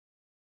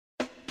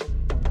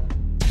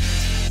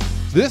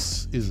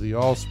This is the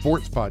All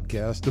Sports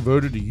Podcast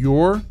devoted to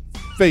your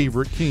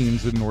favorite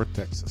teams in North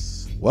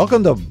Texas.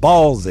 Welcome to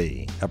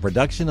Ballzy, a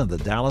production of the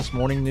Dallas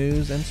Morning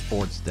News and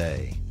Sports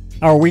Day.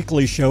 Our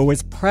weekly show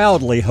is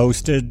proudly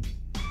hosted.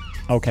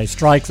 Okay,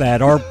 strike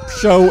that. Our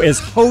show is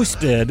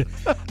hosted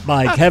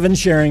by Kevin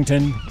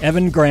Sherrington,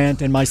 Evan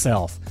Grant, and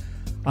myself.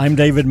 I'm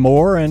David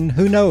Moore, and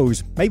who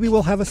knows, maybe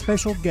we'll have a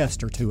special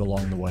guest or two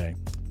along the way.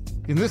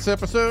 In this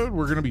episode,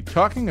 we're going to be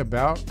talking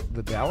about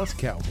the Dallas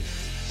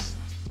Cowboys.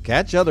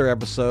 Catch other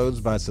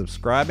episodes by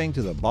subscribing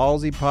to the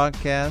Ballzy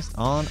Podcast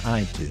on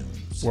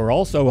iTunes. We're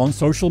also on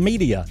social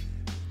media.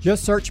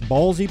 Just search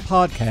Ballzy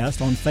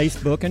Podcast on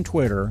Facebook and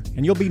Twitter,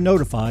 and you'll be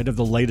notified of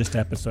the latest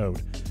episode.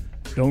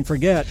 Don't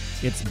forget,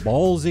 it's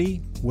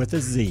Ballzy with a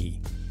Z.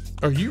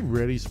 Are you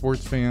ready,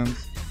 sports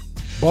fans?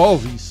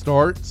 Ballzy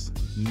starts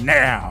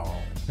now.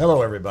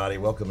 Hello, everybody.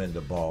 Welcome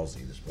into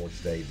Ballzy, the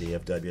Sports Day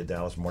DFW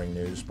Dallas Morning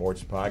News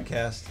Sports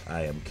Podcast.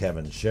 I am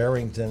Kevin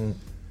Sherrington,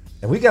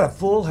 and we got a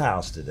full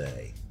house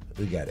today.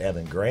 We got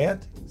Evan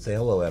Grant. Say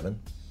hello, Evan.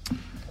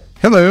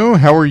 Hello,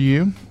 how are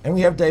you? And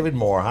we have David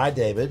Moore. Hi,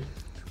 David.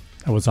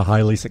 That was a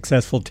highly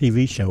successful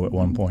TV show at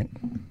one point.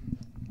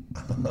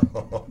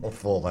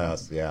 Full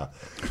house, yeah.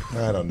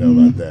 I don't know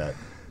about that.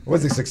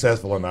 Wasn't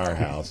successful in our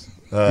house.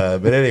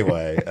 But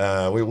anyway,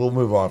 we'll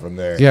move on from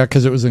there. Yeah,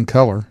 because it was in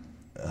color.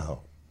 Oh.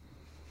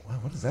 Wow,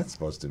 what is that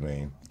supposed to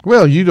mean?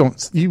 Well,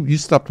 you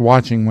stopped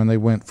watching when they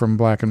went from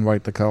black and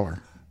white to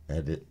color.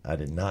 I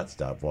did not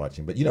stop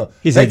watching, but you know,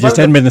 He said it just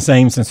hadn't been the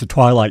same since the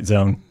Twilight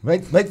Zone.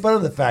 Make fun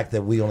of the fact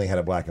that we only had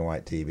a black and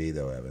white TV,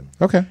 though, Evan.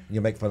 Okay. You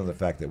make fun of the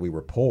fact that we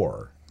were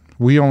poor.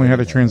 We only had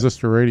a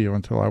transistor radio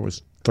until I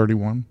was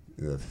 31.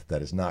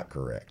 That is not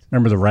correct.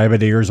 Remember the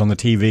rabbit ears on the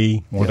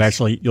TV?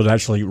 Yes. You'd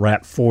actually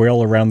wrap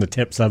foil around the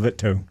tips of it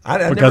too, I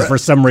because never- for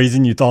some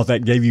reason you thought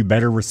that gave you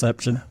better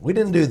reception. We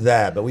didn't do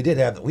that, but we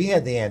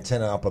had the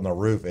antenna up on the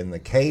roof, and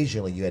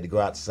occasionally you had to go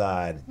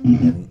outside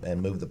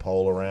and move the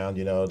pole around,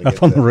 you know.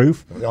 Up on the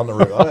roof? On the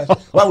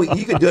roof. Well,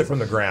 you could do it from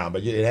the ground,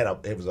 but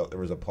there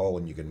was a pole,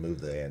 and you could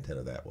move the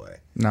antenna that way.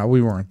 No,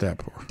 we weren't that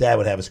poor. Dad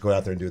would have us go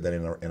out there and do that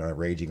in a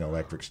raging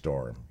electric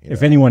storm.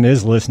 If anyone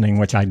is listening,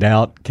 which I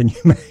doubt, can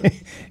you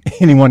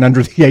anyone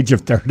under the age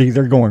of 30?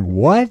 They're going,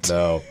 what?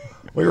 No,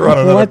 we were on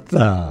another. What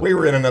the? We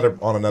were on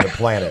another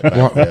planet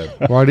back then.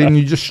 Why didn't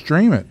you just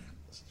stream it?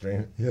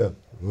 Yeah.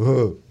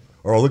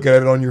 Or look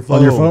at it on your phone.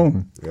 On your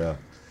phone. Yeah.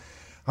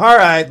 All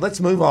right, let's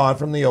move on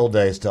from the old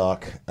days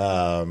talk.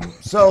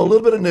 So a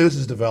little bit of news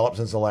has developed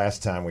since the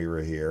last time we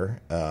were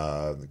here.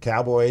 The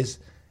Cowboys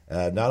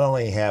not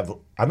only have,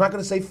 I'm not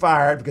going to say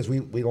fired because we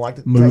don't like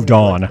to. Moved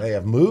on. They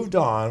have moved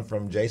on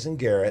from Jason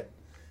Garrett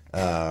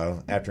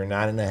after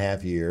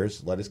 9.5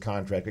 years. Let his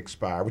contract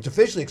expire, which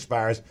officially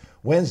expires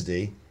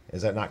Wednesday.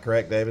 Is that not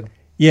correct, David?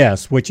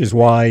 Yes, which is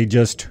why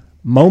just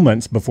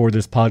moments before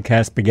this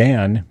podcast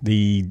began,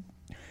 the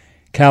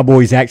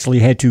Cowboys actually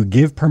had to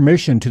give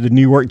permission to the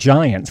New York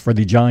Giants for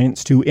the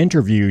Giants to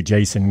interview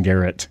Jason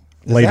Garrett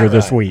later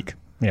this right? week.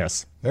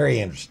 Yes. Very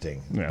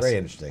interesting. Yes. Very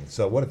interesting.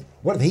 So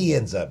what if he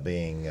ends up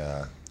being?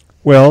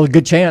 Well, a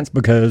good chance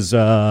because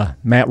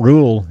Matt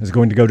Rule is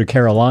going to go to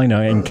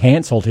Carolina and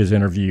canceled his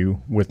interview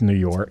with New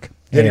York.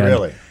 Did he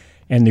really?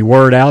 And the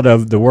word out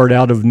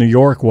of New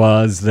York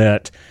was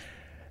that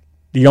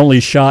the only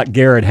shot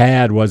Garrett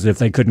had was if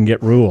they couldn't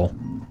get Rule.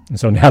 And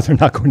so now they're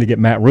not going to get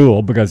Matt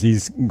Rule because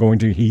he's in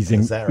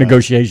right?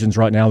 negotiations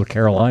right now with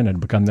Carolina to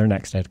become their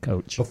next head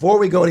coach. Before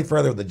we go any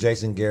further with the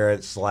Jason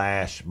Garrett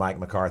 / Mike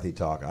McCarthy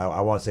talk, I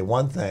want to say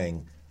one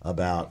thing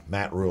about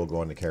Matt Rule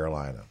going to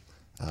Carolina.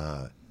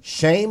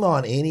 Shame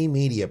on any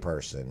media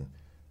person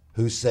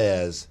who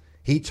says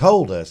he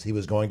told us he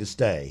was going to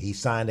stay. He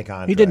signed a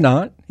contract. He did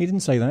not. He didn't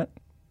say that.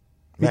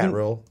 Matt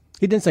Rule?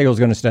 He didn't say he was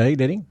going to stay,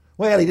 did he?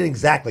 Well, he didn't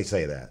exactly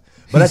say that.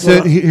 But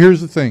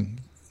Here's the thing.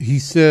 He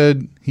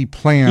said he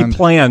planned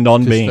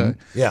on to being. stay.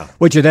 Yeah.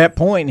 Which at that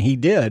point he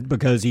did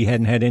because he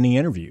hadn't had any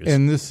interviews.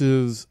 And this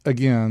is,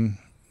 again,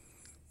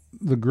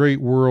 the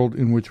great world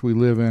in which we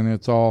live in.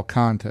 It's all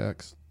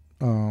context,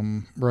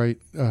 right?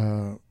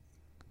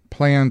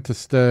 Plan to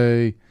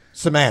stay.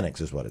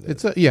 Semantics is what it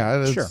is.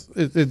 Sure.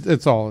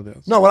 It's all it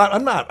is. No, well,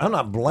 I'm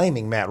not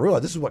blaming Matt Rule.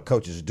 This is what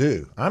coaches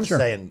do. I'm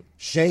saying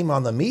shame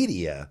on the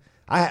media.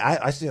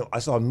 I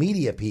saw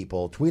media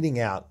people tweeting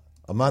out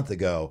a month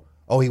ago,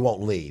 "Oh, he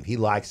won't leave. He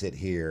likes it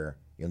here."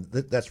 You know,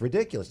 that's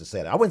ridiculous to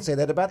say that. I wouldn't say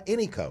that about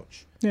any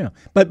coach. Yeah,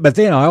 but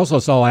then I also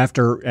saw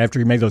after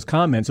he made those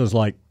comments, it was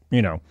like,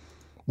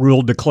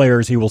 Rule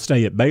declares he will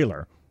stay at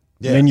Baylor.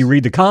 Yes. And then you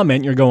read the comment,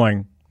 and you're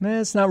going,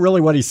 that's not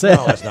really what he said.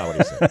 No, that's not what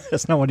he said.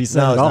 That's not what he said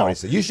No, at that's all. not what he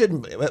said. You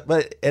shouldn't.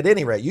 But at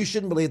any rate, you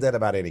shouldn't believe that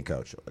about any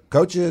coach.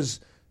 Coaches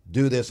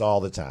do this all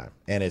the time,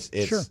 and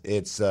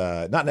it's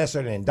not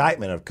necessarily an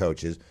indictment of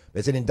coaches.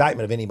 It's an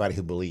indictment of anybody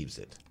who believes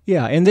it.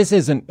 Yeah, and this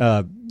isn't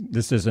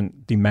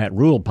the Matt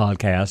Rule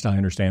podcast, I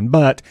understand.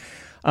 But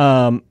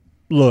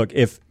look,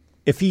 if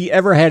he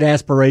ever had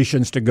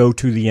aspirations to go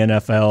to the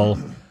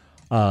NFL,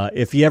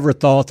 if he ever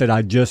thought that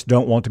I just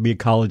don't want to be a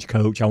college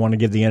coach, I want to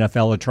give the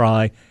NFL a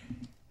try,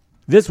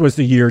 this was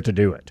the year to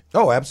do it.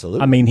 Oh,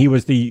 absolutely. I mean, he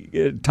was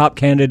the top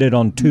candidate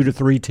on 2 to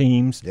 3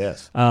 teams.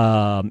 Yes.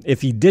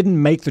 If he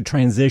didn't make the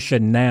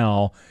transition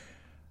now,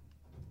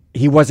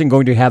 he wasn't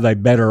going to have a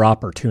better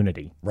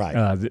opportunity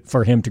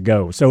for him to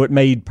go. So it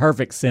made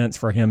perfect sense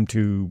for him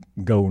to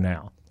go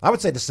now. I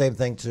would say the same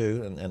thing,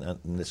 too,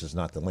 and this is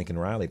not the Lincoln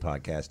Riley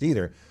podcast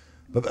either,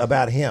 but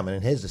about him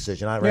and his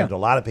decision. I ran into a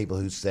lot of people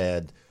who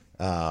said,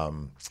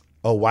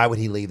 why would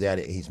he leave that?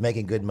 He's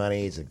making good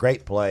money. It's a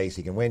great place.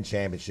 He can win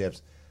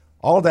championships.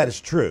 All of that is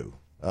true,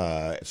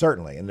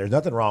 certainly, and there's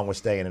nothing wrong with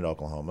staying in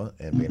Oklahoma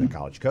and being a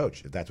college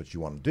coach if that's what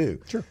you want to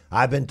do. Sure.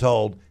 I've been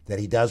told that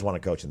he does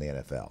want to coach in the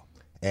NFL.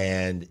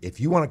 And if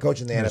you want to coach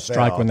in the NFL,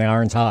 strike when the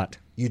iron's hot.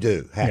 You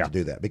do have to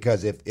do that,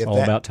 because if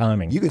all about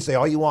timing. You can say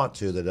all you want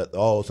to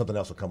that something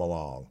else will come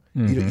along.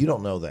 You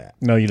don't know that.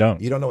 No, you don't.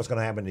 You don't know what's going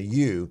to happen to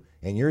you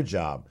and your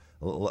job.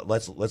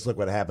 Let's look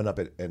what happened up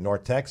at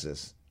North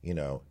Texas. You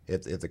know,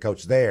 if the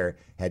coach there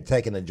had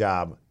taken the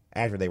job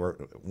after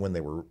when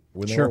they were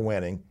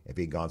winning, if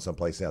he'd gone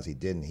someplace else, he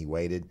didn't. He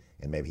waited,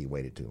 and maybe he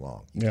waited too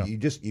long. You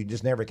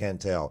just never can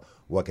tell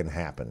what can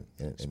happen.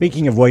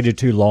 Speaking of waited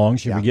too long,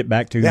 should we get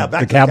back to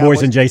the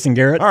Cowboys and Jason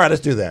Garrett? All right,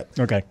 let's do that.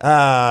 Okay.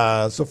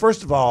 So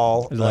first of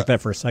all, I like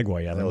that for a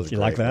segue, Evan. You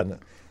like that?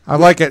 I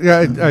like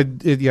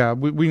it. Yeah,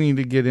 we need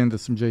to get into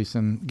some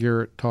Jason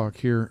Garrett talk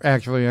here.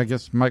 Actually, I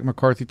guess Mike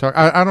McCarthy talk.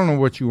 I don't know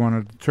what you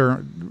want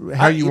to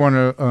you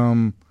want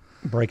to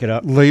break it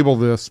up, label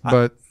this,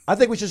 but I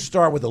think we should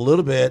start with a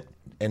little bit,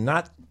 and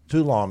not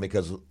too long,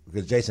 because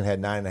Jason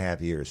had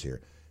 9.5 years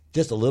here.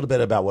 Just a little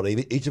bit about what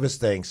each of us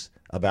thinks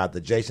about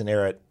the Jason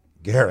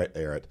Garrett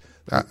era,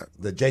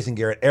 the Jason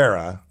Garrett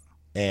era,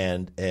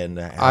 and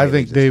I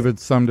think David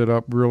summed it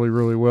up really,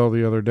 really well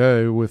the other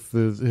day with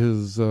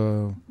his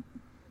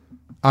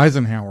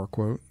Eisenhower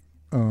quote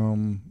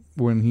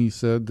when he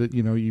said that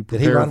you prepare.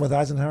 Did he run with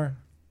Eisenhower?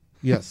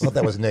 Yes. I thought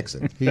that was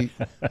Nixon.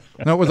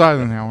 No, it was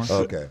Eisenhower.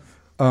 Okay.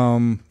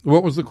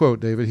 What was the quote,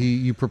 David?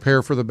 You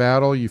prepare for the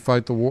battle, you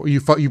fight the war.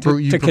 You prepare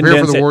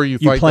for the war, you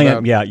fight the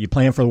battle. Yeah, you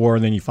plan for the war,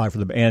 and then you fight for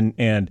the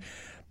and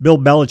Bill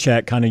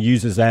Belichick kind of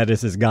uses that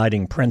as his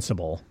guiding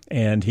principle,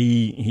 and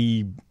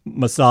he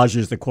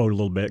massages the quote a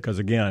little bit because,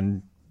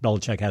 again,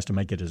 Belichick has to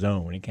make it his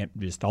own. It can't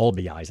just all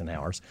be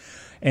Eisenhower's.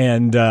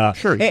 And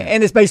sure,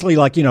 and it's basically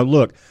like,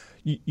 look,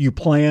 you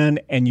plan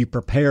and you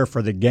prepare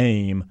for the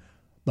game,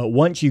 but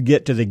once you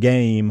get to the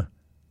game,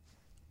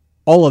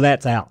 all of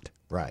that's out.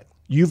 Right.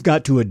 You've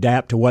got to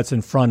adapt to what's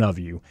in front of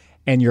you,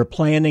 and your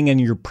planning and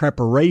your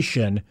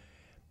preparation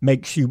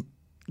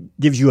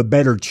gives you a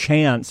better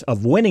chance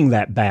of winning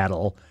that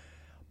battle.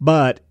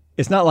 But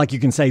it's not like you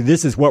can say,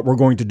 this is what we're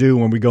going to do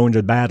when we go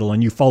into battle,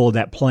 and you follow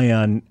that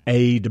plan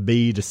A to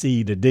B to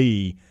C to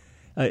D.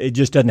 It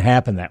just doesn't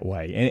happen that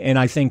way. And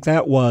I think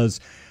that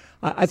was,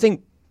 I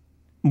think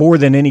more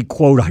than any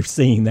quote I've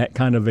seen, that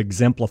kind of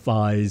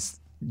exemplifies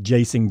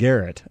Jason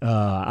Garrett.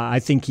 I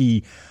think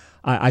the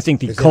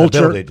his culture,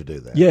 inability to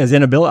do that. Yeah, his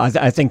inability.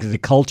 I think the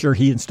culture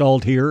he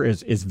installed here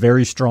is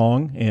very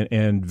strong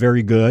and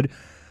very good.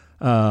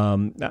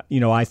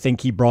 I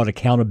think he brought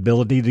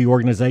accountability to the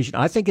organization.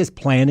 I think his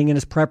planning and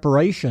his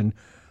preparation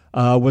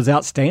was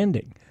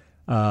outstanding.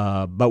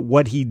 But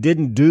what he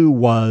didn't do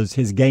was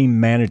his game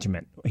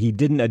management. He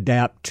didn't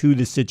adapt to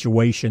the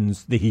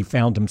situations that he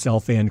found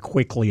himself in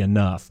quickly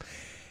enough.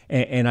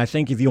 And I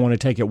think if you want to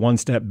take it one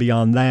step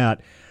beyond that,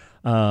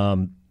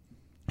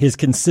 his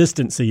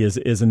consistency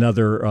is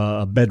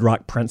another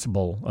bedrock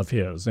principle of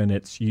his. And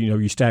it's,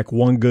 you stack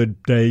one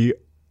good day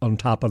on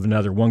top of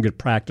another, one good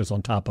practice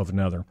on top of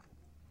another.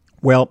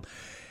 Well,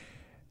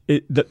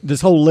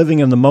 this whole living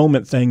in the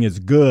moment thing is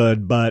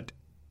good, but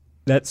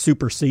that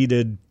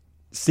superseded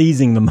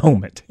seizing the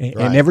moment. Right.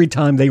 And every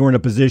time they were in a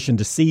position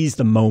to seize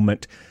the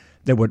moment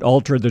that would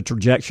alter the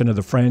trajectory of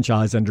the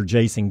franchise under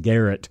Jason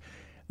Garrett,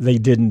 they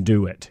didn't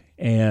do it.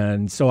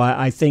 And so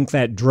I think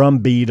that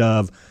drumbeat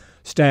of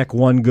stack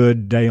one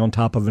good day on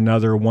top of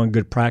another, one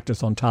good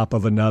practice on top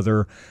of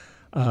another,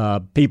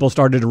 people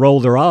started to roll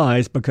their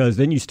eyes, because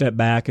then you step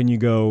back and you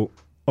go,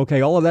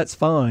 okay, all of that's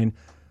fine.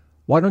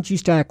 Why don't you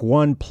stack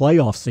one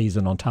playoff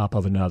season on top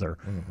of another,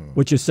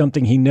 which is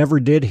something he never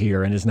did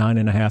here in his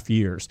 9.5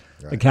 years.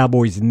 Right. The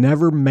Cowboys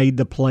never made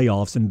the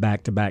playoffs in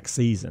back-to-back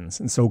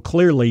seasons. And so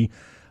clearly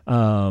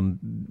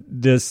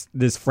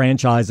this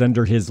franchise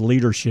under his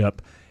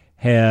leadership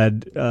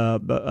had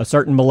a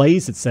certain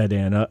malaise had set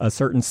in, a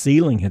certain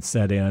ceiling had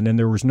set in, and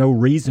there was no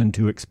reason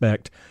to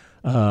expect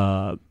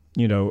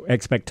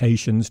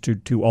expectations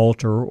to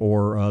alter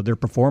or their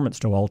performance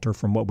to alter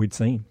from what we'd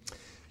seen.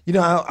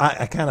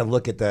 I kind of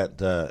look at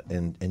that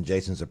in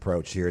Jason's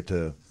approach here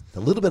to a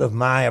little bit of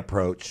my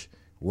approach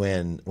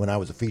when I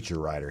was a feature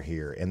writer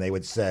here, and they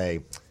would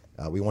say,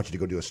 we want you to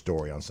go do a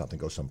story on something,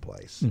 go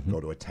someplace, go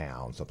to a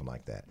town, something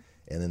like that.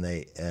 And then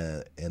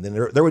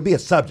there would be a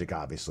subject,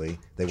 obviously,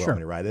 they want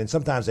me to write it. And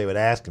sometimes they would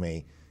ask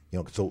me,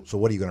 so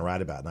what are you going to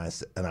write about?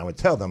 And I would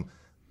tell them,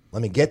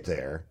 let me get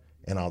there,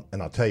 and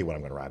I'll tell you what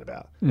I'm going to write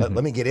about.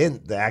 Let me get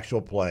in the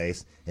actual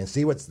place and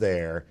see what's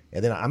there,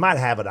 and then I might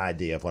have an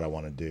idea of what I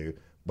want to do.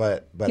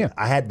 But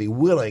I had to be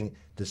willing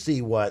to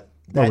see what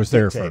What was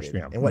there first,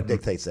 yeah. And what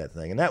dictates that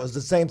thing. And that was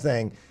the same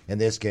thing in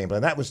this game.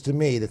 But that was, to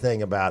me, the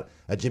thing about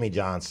Jimmy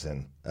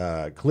Johnson.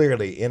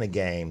 Clearly, in a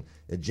game,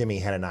 Jimmy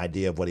had an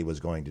idea of what he was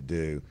going to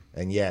do,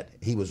 and yet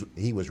he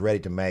was ready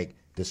to make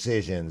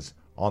decisions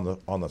on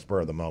the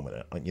spur of the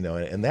moment.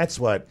 And that's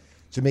what,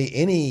 to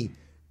me,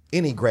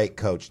 any great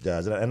coach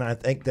does. And I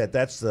think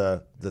that's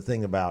the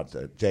thing about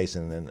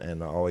Jason,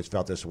 and I always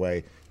felt this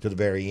way to the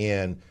very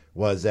end,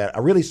 was that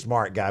a really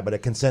smart guy, but a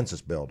consensus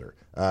builder.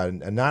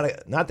 And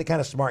not the kind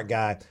of smart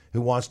guy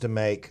who wants to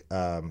make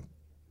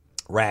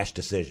rash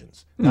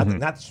decisions. Not the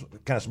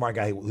kind of smart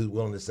guy who's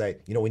willing to say,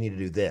 we need to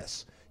do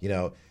this.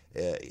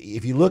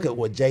 If you look at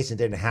what Jason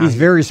did and how he's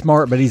very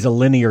smart, but he's a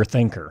linear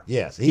thinker.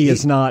 Yes, he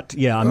is not.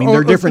 Yeah, I mean, there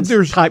are different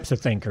types of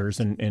thinkers,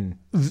 and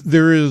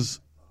there is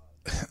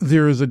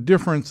a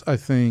difference, I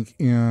think,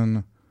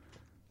 in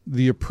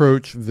the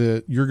approach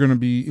that you're going to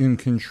be in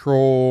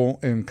control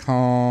and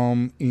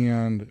calm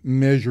and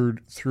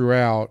measured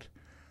throughout,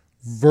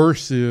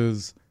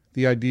 versus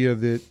the idea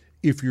that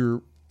if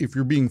you're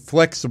being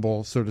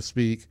flexible, so to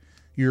speak,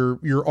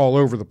 you're all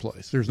over the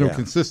place. There's no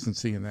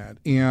consistency in that.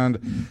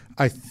 And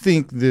I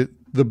think that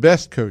the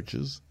best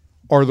coaches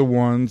are the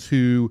ones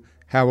who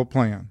have a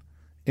plan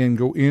and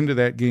go into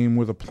that game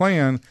with a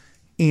plan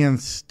and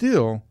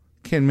still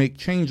can make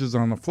changes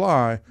on the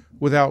fly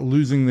without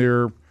losing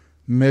their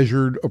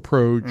measured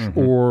approach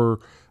or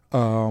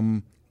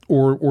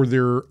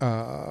their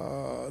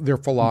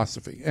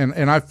philosophy.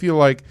 And I feel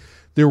like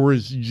there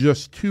was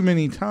just too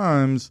many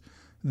times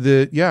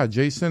that,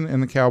 Jason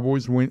and the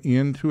Cowboys went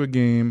into a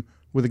game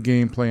with a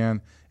game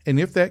plan, and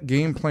if that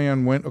game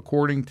plan went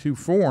according to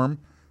form,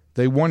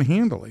 they won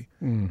handily.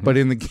 But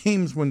in the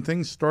games when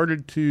things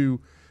started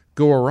to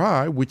go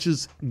awry, which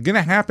is going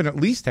to happen at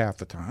least half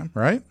the time,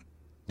 right?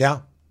 Yeah.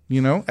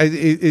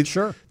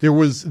 Sure.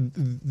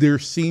 There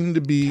seemed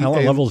to be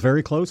talent levels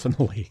very close in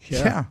the league.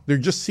 Yeah, there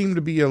just seemed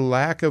to be a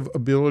lack of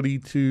ability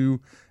to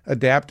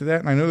adapt to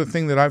that. And I know the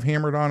thing that I've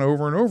hammered on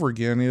over and over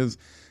again is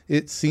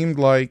it seemed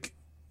like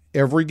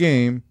every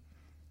game,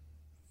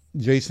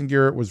 Jason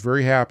Garrett was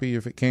very happy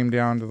if it came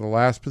down to the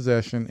last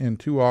possession, and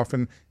too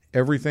often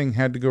everything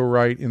had to go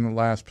right in the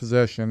last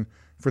possession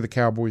for the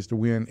Cowboys to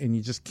win, and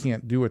you just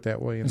can't do it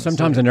that way. And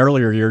sometimes in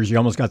earlier years, you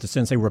almost got the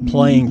sense they were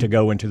playing to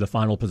go into the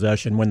final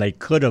possession when they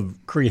could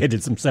have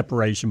created some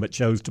separation but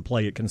chose to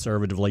play it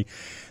conservatively.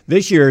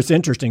 This year, it's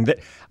interesting that,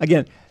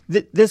 again,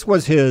 this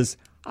was his,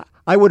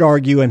 I would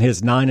argue, in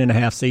his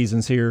 9.5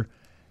 seasons here,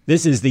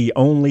 this is the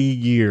only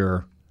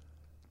year,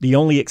 the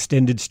only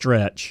extended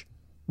stretch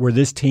where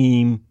this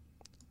team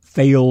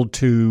failed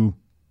to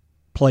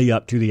play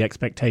up to the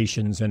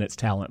expectations and its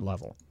talent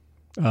level.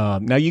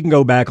 Now you can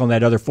go back on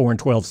that other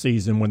 4-12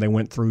 season when they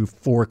went through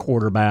 4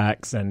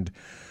 quarterbacks and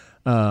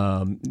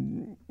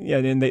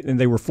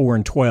they were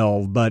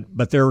 4-12,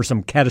 but there were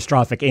some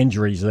catastrophic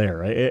injuries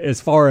there. As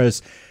far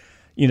as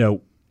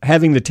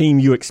having the team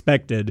you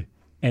expected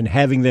and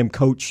having them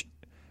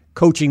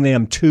coaching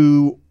them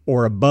to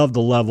or above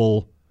the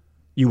level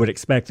you would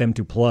expect them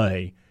to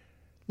play.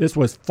 This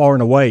was far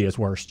and away his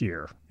worst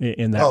year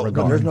in that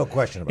regard. There's no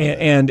question about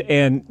that.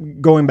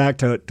 And going back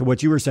to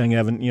what you were saying,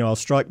 Evan, I was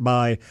struck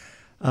by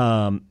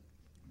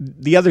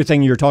the other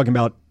thing you were talking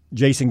about,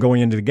 Jason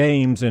going into the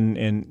games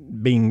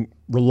and being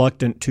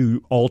reluctant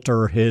to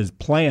alter his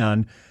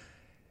plan.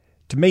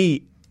 To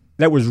me,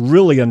 that was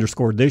really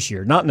underscored this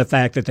year. Not in the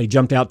fact that they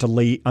jumped out to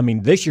lead. I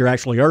mean, this year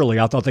actually early,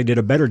 I thought they did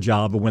a better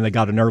job of when they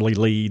got an early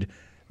lead.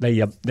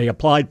 They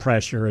applied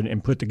pressure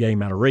and put the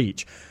game out of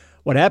reach.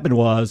 What happened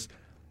was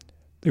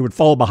they would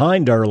fall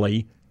behind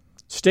early,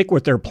 stick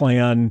with their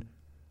plan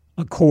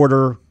a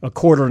quarter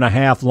and a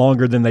half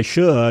longer than they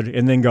should,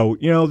 and then go,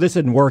 this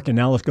isn't working,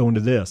 now let's go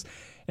into this.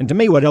 And to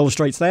me, what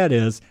illustrates that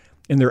is,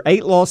 in their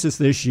 8 losses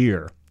this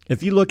year,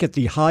 if you look at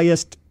the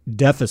highest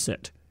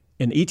deficit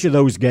in each of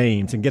those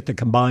games and get the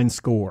combined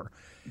score,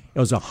 it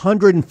was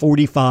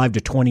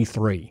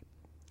 145-23.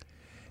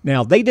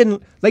 Now,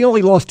 they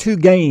only lost 2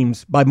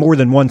 games by more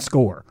than 1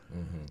 score.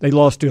 They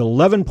lost to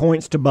 11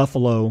 points to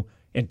Buffalo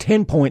and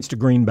 10 points to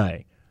Green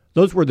Bay.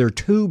 Those were their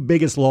 2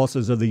 biggest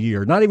losses of the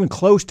year, not even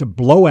close to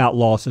blowout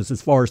losses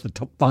as far as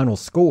the final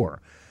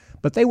score.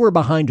 But they were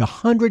behind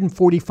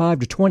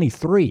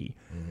 145-23.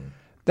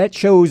 That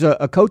shows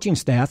a coaching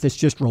staff that's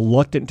just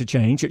reluctant to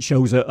change. It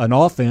shows an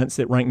offense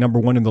that ranked number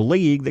 1 in the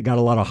league that got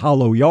a lot of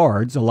hollow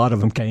yards. A lot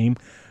of them came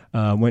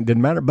when it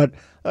didn't matter. But,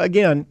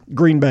 again,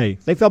 Green Bay.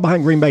 They fell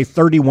behind Green Bay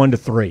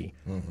 31-3.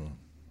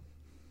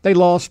 They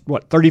lost,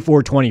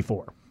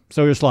 34-24.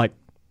 So it's like,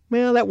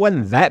 well, that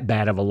wasn't that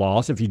bad of a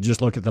loss if you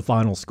just look at the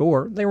final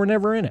score. They were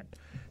never in it.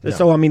 Yeah.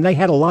 So, I mean, they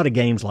had a lot of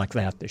games like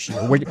that this year,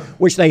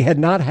 which they had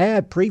not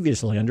had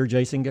previously under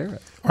Jason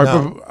Garrett.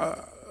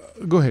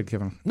 Go ahead,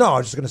 Kevin. No, I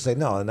was just going to say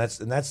no, and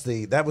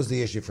that was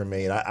the issue for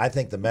me. And I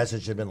think the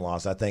message had been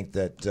lost. I think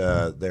that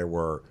there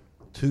were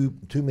too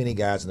many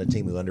guys on the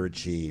team who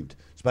underachieved,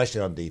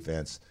 especially on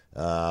defense.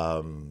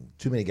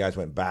 Too many guys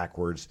went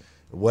backwards.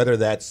 whether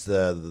that's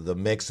the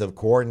mix of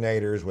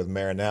coordinators with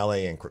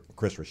Marinelli and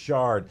Chris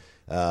Richard,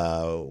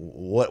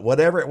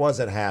 whatever it was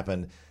that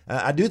happened,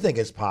 I do think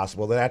it's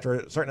possible that after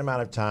a certain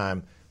amount of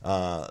time,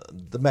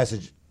 the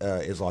message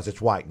is lost.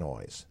 It's white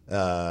noise,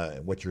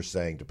 what you're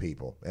saying to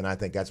people, and I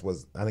think that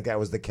was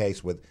the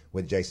case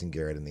with Jason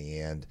Garrett in the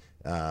end,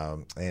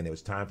 and it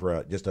was time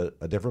for just a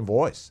different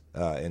voice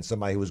and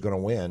somebody who was going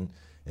to win.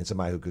 And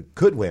somebody who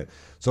could win.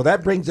 So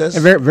that brings us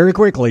very, very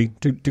quickly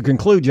to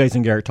conclude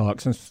Jason Garrett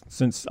talk.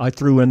 Since I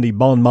threw in the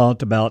bon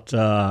mot about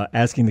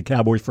asking the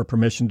Cowboys for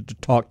permission to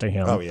talk to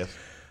him. Oh yes,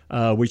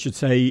 we should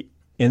say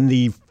in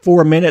the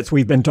 4 minutes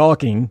we've been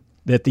talking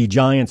that the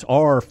Giants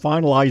are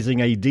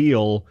finalizing a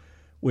deal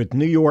with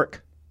New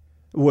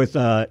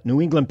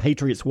England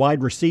Patriots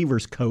wide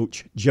receivers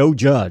coach Joe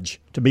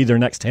Judge to be their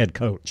next head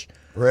coach.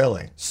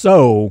 Really?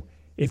 So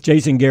if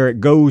Jason Garrett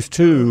goes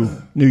to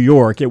New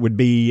York, it would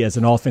be as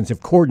an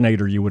offensive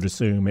coordinator, you would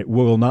assume. It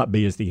will not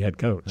be as the head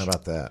coach. How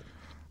about that?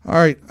 All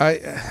right.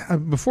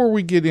 Before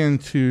we get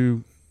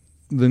into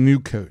the new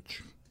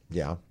coach,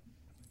 yeah,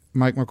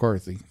 Mike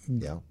McCarthy,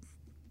 yeah,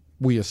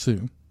 we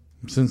assume,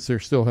 since there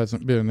still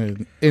hasn't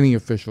been any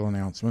official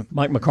announcement.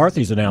 Mike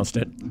McCarthy's announced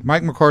it.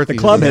 Mike McCarthy. The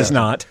club has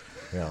not.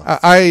 Yeah.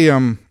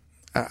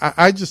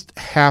 I just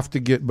have to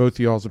get both of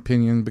y'all's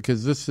opinion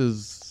because this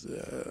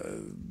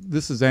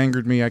has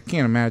angered me. I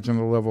can't imagine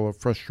the level of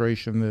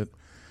frustration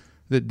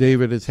that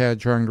David has had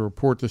trying to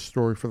report this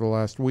story for the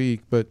last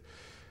week. But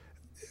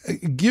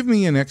give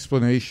me an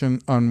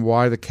explanation on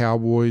why the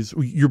Cowboys,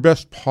 your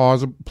best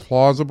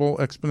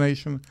plausible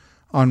explanation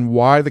on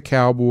why the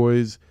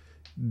Cowboys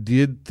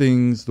did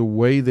things the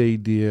way they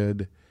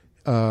did.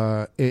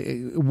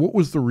 What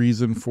was the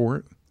reason for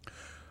it?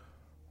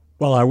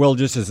 Well, I will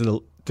just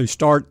to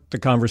start the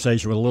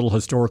conversation with a little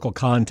historical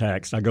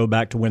context. I go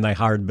back to when they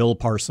hired Bill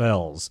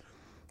Parcells,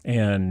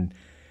 and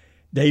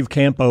Dave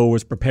Campo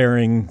was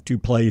preparing to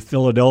play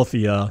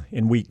Philadelphia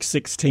in Week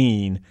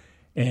 16,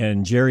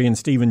 and Jerry and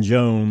Stephen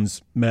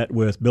Jones met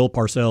with Bill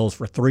Parcells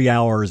for 3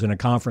 hours in a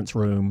conference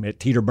room at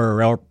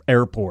Teterboro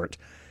Airport,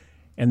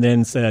 and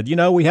then said,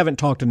 we haven't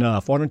talked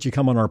enough. Why don't you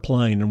come on our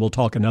plane and we'll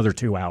talk another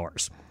 2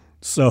 hours?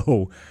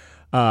 So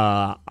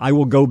I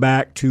will go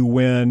back to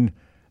when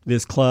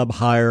this club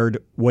hired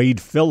Wade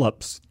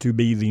Phillips to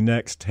be the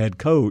next head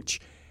coach,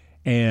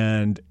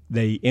 and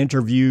they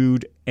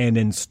interviewed and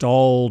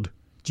installed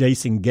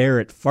Jason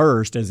Garrett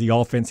first as the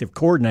offensive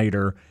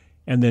coordinator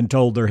and then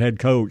told their head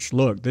coach,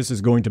 look, this is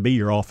going to be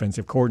your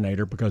offensive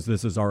coordinator because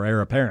this is our heir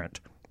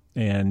apparent.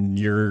 And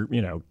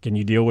can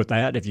you deal with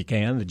that? If you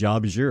can, the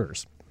job is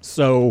yours.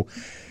 So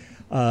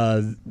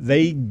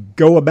they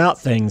go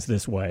about things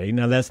this way.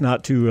 Now, that's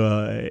not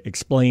to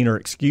explain or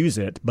excuse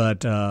it,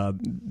 but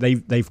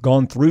they've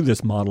gone through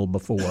this model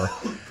before.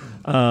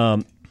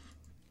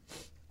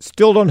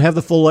 Still don't have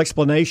the full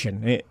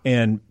explanation,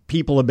 and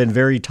people have been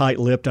very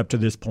tight-lipped up to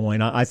this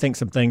point. I think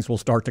some things will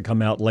start to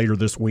come out later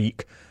this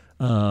week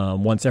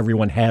once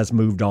everyone has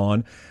moved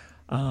on.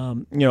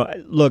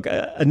 Look,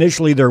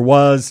 initially there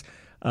was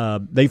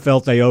they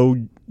felt they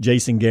owed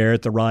Jason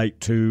Garrett the right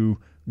to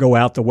go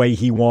out the way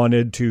he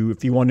wanted to.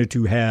 If he wanted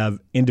to have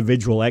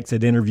individual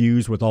exit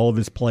interviews with all of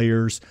his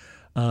players,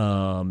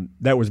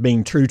 that was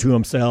being true to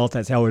himself.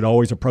 That's how he'd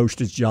always approached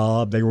his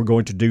job. They were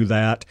going to do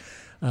that.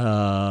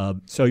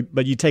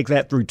 But you take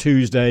that through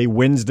Tuesday.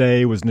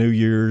 Wednesday was New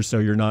Year's, so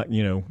you're not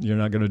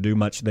going to do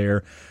much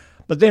there.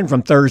 But then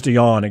from Thursday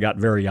on, it got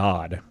very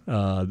odd.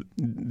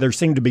 There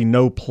seemed to be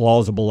no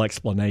plausible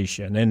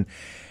explanation.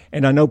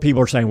 And I know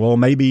people are saying, well,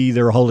 maybe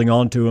they're holding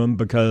on to him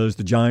because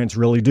the Giants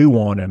really do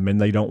want him and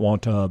they don't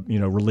want to,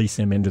 release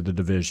him into the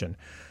division.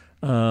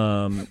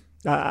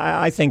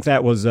 I think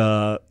that was,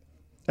 I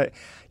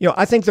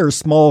think there are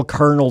small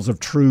kernels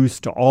of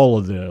truth to all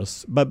of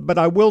this. But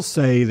I will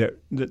say that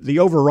the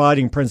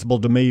overriding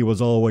principle to me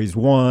was always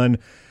one,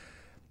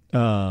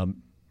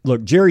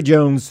 look, Jerry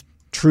Jones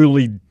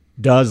truly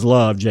does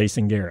love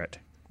Jason Garrett.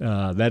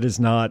 That is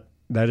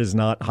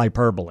not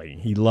hyperbole.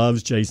 He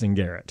loves Jason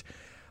Garrett.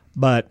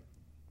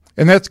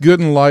 And that's good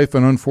in life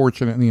and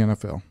unfortunate in the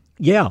NFL.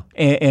 Yeah,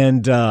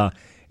 and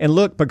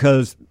look,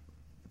 because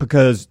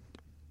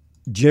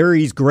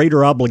Jerry's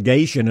greater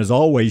obligation is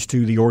always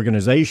to the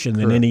organization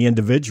than any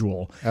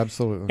individual.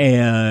 Absolutely.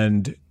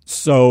 And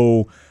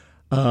so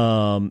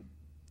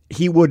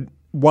he would,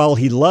 while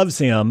he loves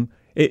him,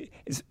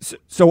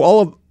 so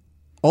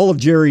all of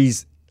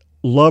Jerry's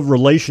love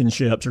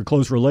relationships or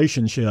close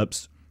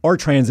relationships are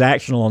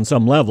transactional on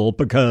some level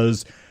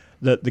because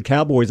the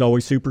Cowboys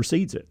always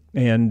supersedes it.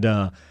 And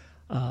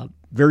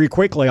very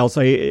quickly, I'll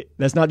say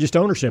that's not just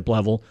ownership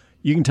level.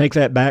 You can take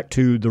that back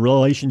to the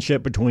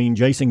relationship between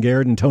Jason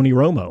Garrett and Tony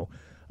Romo.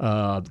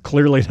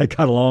 Clearly, they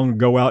got along,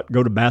 go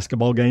to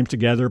basketball games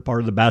together, part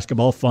of the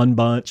basketball fun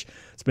bunch,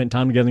 spent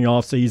time together in the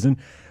offseason.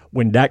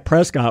 When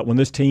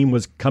this team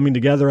was coming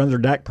together under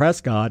Dak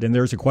Prescott, and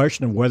there's a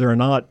question of whether or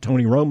not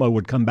Tony Romo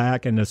would come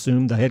back and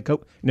assume the head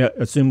coach,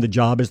 assume the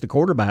job as the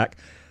quarterback,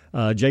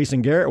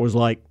 Jason Garrett was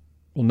like,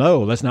 well,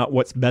 no, that's not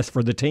what's best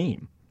for the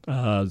team.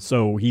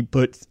 So he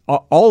put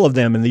all of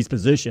them in these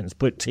positions,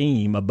 put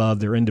team above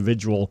their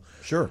individual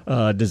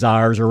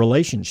desires or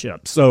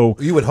relationships. So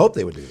you would hope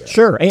they would do that.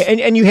 Sure,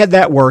 and you had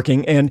that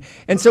working, and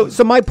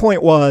so my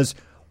point was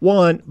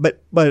one,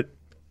 but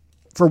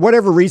for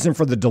whatever reason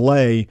for the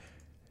delay,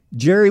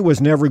 Jerry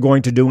was never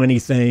going to do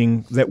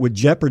anything that would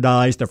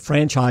jeopardize the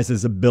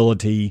franchise's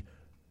ability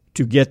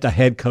to get the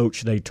head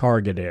coach they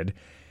targeted,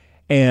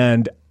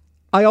 and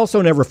I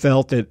also never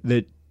felt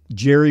that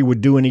Jerry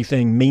would do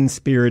anything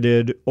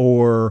mean-spirited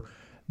or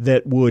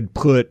that would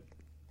put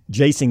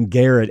Jason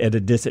Garrett at a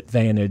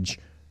disadvantage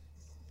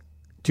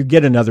to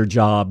get another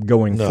job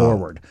going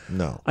forward.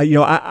 No.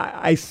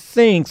 I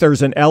think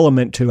there's an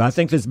element to, I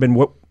think there's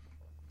been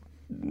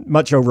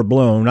much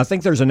overblown. I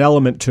think there's an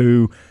element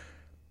to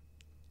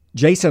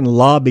Jason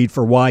lobbied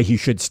for why he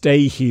should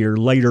stay here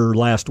later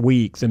last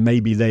week than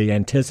maybe they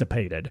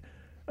anticipated.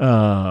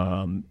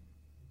 And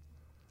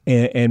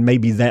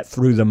maybe that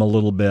threw them a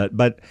little bit.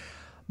 But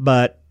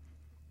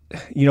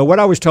what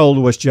I was told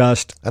was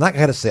just, and I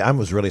got to say, I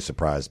was really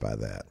surprised by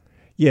that.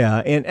 Yeah,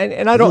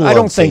 and I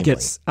don't think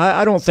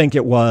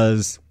it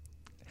was.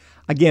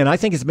 Again, I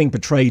think it's being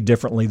portrayed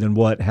differently than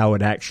how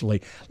it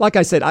actually. Like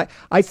I said,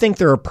 I think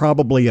there are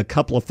probably a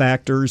couple of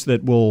factors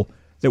that will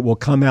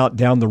come out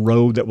down the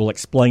road that will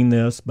explain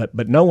this,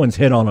 but no one's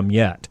hit on them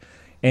yet.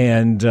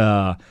 And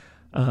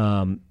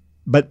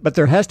but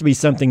there has to be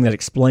something that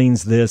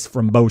explains this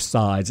from both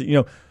sides.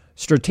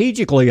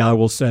 Strategically, I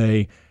will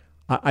say,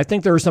 I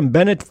think there is some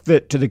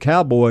benefit to the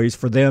Cowboys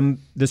for them,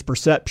 this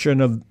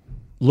perception of,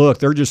 look,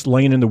 they're just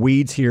laying in the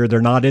weeds here.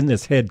 They're not in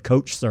this head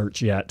coach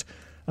search yet.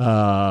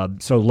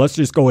 So let's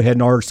just go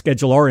ahead and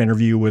schedule our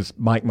interview with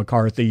Mike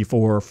McCarthy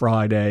for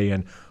Friday,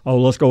 and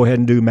let's go ahead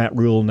and do Matt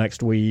Rule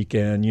next week,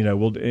 and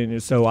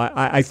So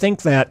I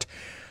think that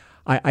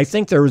I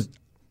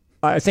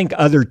think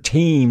other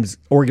teams,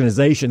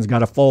 organizations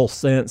got a false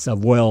sense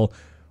of, well,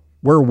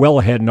 we're well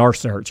ahead in our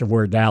search of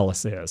where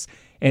Dallas is,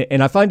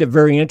 and I find it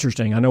very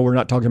interesting. I know we're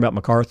not talking about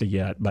McCarthy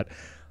yet, but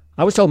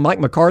I was told Mike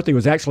McCarthy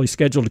was actually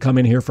scheduled to come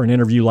in here for an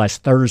interview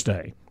last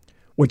Thursday,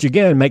 which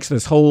again makes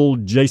this whole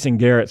Jason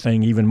Garrett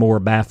thing even more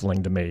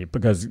baffling to me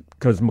because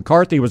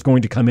McCarthy was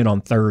going to come in on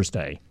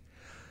Thursday,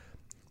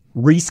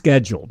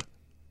 rescheduled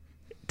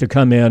to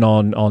come in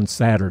on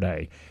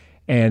Saturday.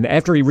 And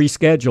after he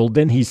rescheduled,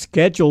 then he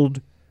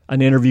scheduled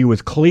an interview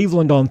with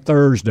Cleveland on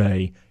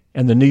Thursday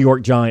and the New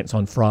York Giants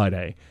on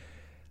Friday.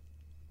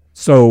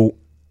 So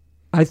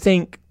I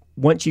think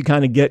once you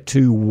kind of get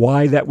to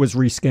why that was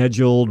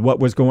rescheduled, what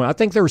was going on, I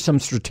think there were some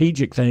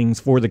strategic things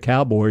for the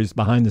Cowboys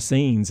behind the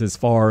scenes as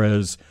far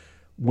as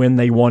when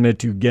they wanted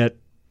to get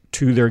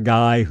to their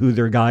guy, who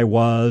their guy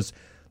was,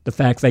 the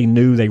fact they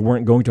knew they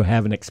weren't going to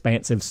have an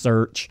expansive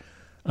search.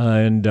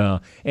 And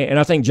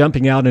I think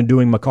jumping out and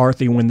doing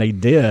McCarthy when they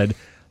did,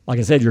 like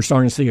I said, you're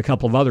starting to see a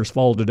couple of others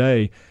fall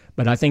today,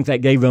 but I think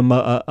that gave them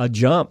a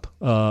jump,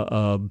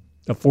 a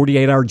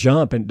 48-hour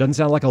jump. And it doesn't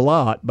sound like a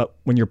lot, but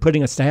when you're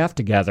putting a staff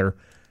together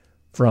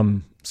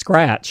from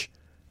scratch,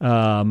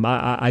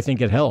 I think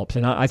it helps.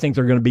 And I think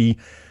there are going to be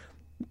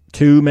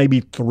two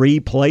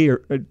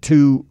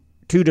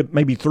to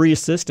maybe three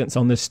assistants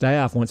on this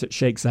staff once it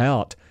shakes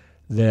out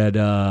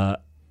that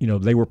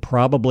they were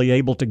probably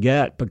able to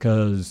get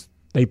because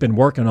they've been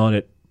working on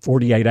it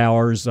 48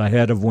 hours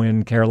ahead of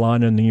when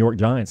Carolina and the New York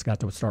Giants got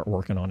to start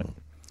working on it.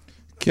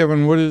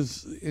 Kevin, what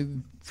is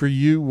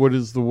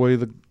the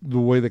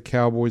way the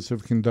Cowboys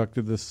have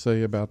conducted this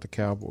say about the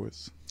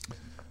Cowboys?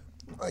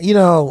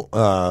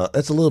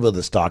 It's a little bit of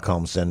the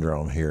Stockholm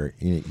syndrome here.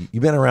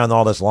 You've been around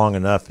all this long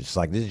enough. It's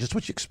like, this is just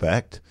what you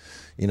expect.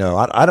 It's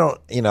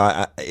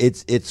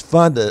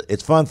fun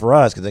for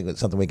us because it's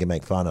something we can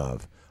make fun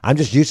of. I'm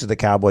just used to the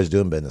Cowboys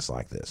doing business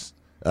like this.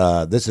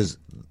 This is,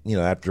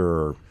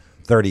 after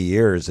 30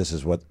 years, this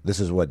is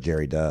what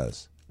Jerry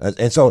does.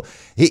 And so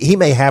he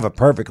may have a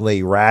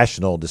perfectly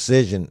rational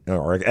decision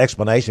or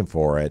explanation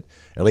for it.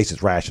 At least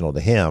it's rational to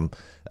him.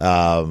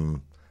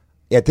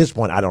 At this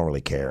point, I don't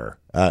really care.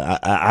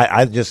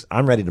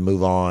 I'm ready to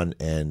move on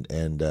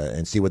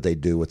and see what they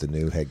do with the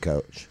new head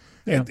coach.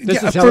 Yeah,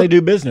 this is how they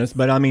do business.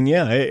 But I mean,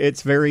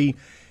 it's very.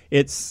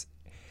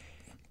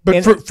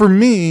 But for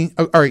me,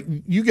 all right,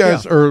 you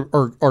guys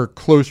are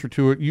closer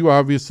to it. You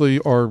obviously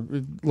are,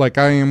 like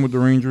I am with the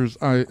Rangers.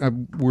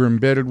 We're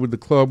embedded with the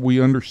club.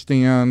 We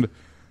understand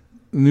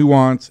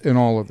nuance and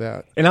all of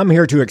that. And I'm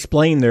here to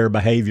explain their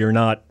behavior,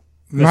 not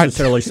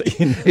necessarily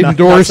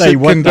endorse it,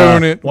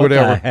 condone it,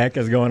 whatever. What the heck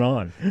is going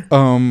on?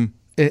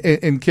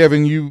 And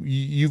Kevin,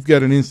 you've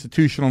got an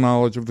institutional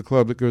knowledge of the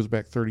club that goes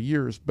back 30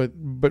 years. But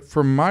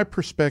from my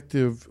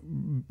perspective,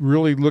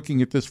 really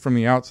looking at this from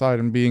the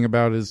outside and being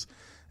about as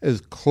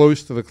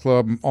close to the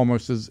club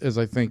almost as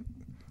I think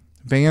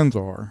fans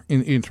are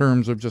in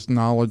terms of just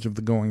knowledge of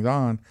the goings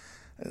on,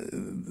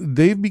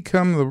 they've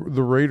become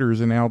the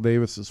Raiders in Al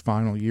Davis's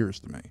final years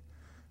to me.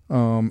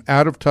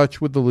 Out of touch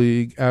with the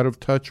league, out of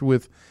touch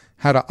with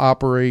how to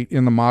operate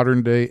in the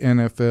modern day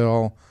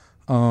NFL.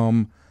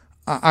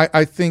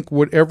 I think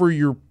whatever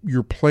your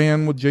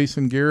plan with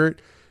Jason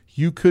Garrett,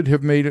 you could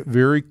have made it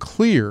very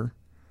clear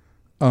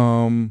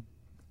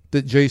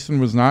that Jason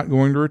was not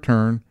going to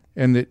return,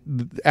 and that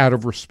out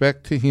of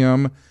respect to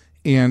him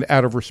and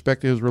out of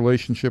respect to his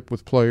relationship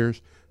with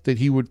players, that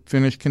he would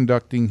finish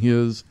conducting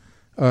his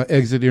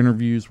exit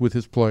interviews with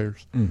his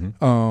players.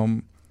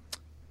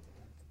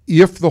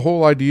 If the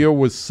whole idea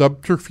was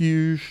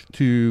subterfuge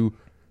to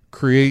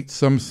create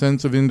some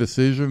sense of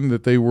indecision,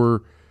 that they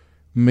were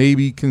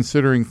maybe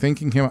considering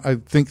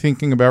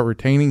thinking about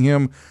retaining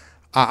him,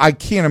 I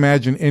can't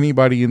imagine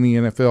anybody in the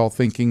NFL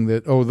thinking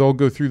that, they'll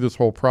go through this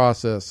whole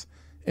process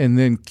and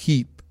then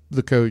keep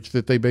the coach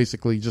that they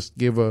basically just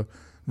give a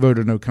vote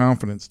of no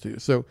confidence to.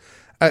 So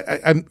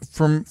I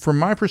from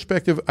my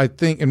perspective, I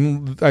think,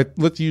 and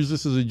let's use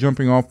this as a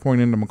jumping off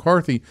point into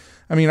McCarthy.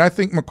 I mean, I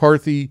think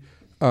McCarthy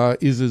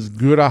is as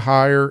good a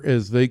hire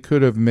as they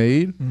could have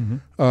made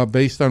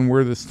based on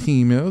where this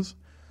team is.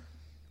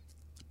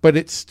 But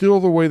it's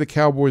still the way the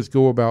Cowboys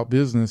go about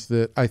business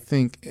that I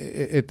think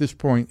at this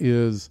point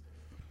is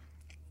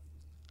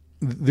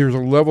there's a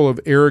level of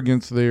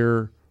arrogance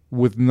there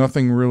with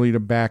nothing really to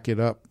back it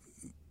up,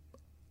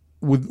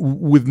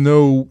 with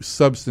no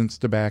substance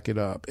to back it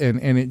up. And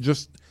it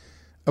just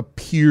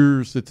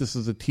appears that this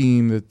is a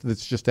team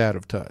that's just out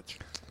of touch.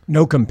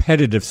 No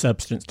competitive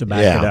substance to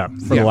back it up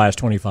for the last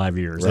 25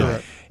 years.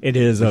 Right. It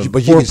is a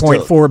but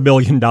 $4.4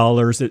 billion.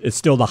 It's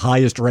still the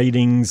highest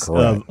ratings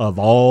of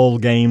all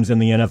games in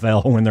the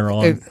NFL when they're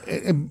on.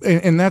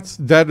 And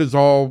that is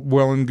all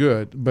well and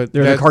good. But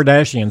they're the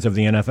Kardashians of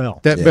the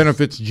NFL. That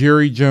benefits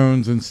Jerry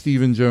Jones and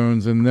Stephen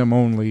Jones and them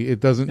only. It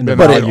doesn't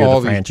benefit all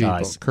these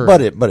franchise. people.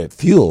 Correct. But it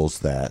fuels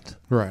that.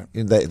 Right.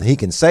 He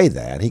can say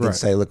that. He can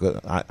say, look,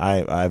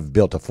 I've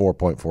built a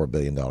 $4.4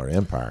 billion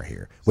empire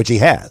here, which he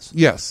has.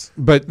 Yes,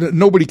 but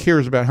nobody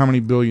cares about how many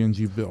billions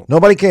you've built.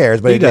 Nobody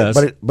cares, but he does.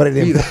 But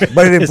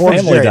it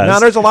informs Jerry. Does. Now,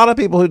 there's a lot of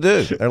people who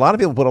do. There are a lot of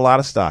people put a lot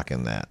of stock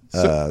in that.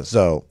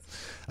 So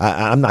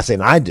I'm not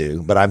saying I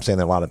do, but I'm saying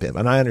that a lot of people,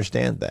 and I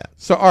understand that.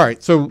 So, all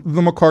right, so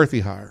the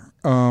McCarthy hire.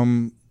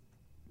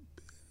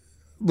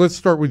 Let's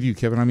start with you,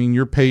 Kevin. I mean,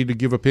 you're paid to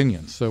give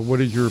opinions. So what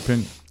is your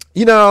opinion?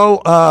 You know,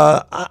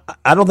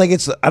 I don't think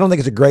it's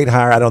a great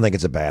hire. I don't think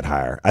it's a bad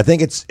hire. I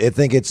think it's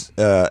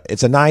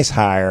a nice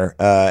hire.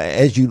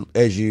 As you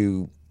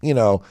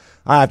know,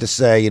 I have to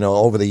say,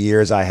 over the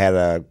years I had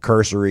a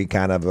cursory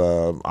kind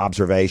of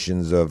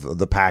observations of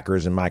the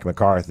Packers and Mike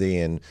McCarthy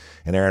and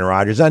Aaron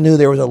Rodgers. I knew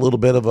there was a little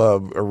bit of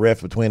a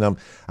rift between them.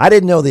 I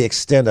didn't know the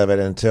extent of it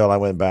until I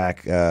went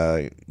back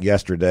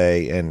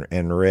yesterday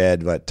and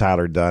read what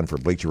Tyler Dunn for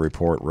Bleacher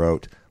Report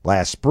wrote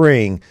last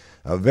spring.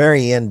 A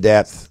very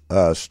in-depth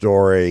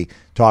story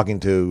talking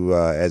to,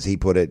 as he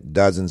put it,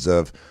 dozens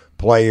of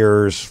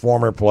players,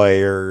 former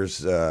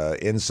players,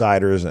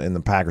 insiders in the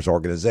Packers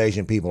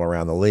organization, people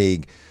around the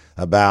league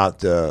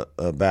about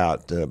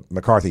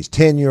McCarthy's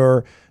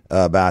tenure,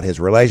 about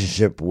his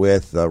relationship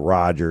with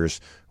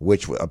Rodgers,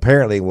 which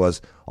apparently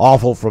was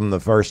awful from the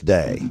first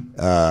day,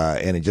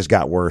 and it just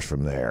got worse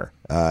from there.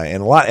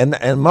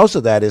 And most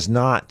of that is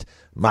not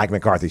Mike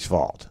McCarthy's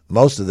fault.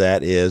 Most of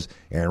that is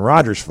Aaron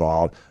Rodgers'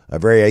 fault, a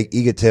very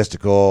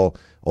egotistical,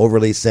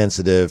 overly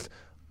sensitive,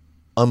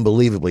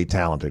 unbelievably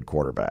talented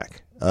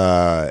quarterback.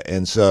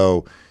 And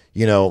so,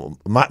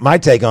 my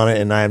take on it,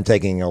 and I am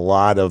taking a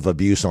lot of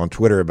abuse on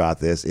Twitter about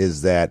this,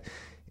 is that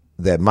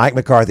Mike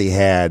McCarthy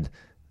had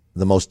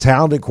the most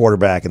talented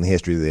quarterback in the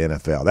history of the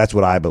NFL. That's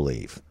what I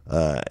believe,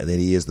 that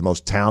he is the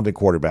most talented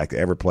quarterback to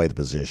ever play the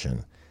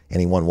position,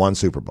 and he won one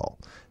Super Bowl.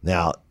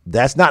 Now,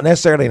 that's not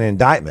necessarily an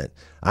indictment.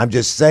 I'm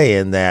just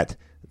saying that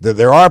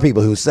there are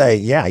people who say,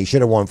 yeah, he should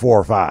have won 4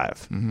 or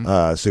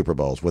 5 Super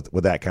Bowls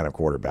with that kind of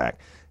quarterback.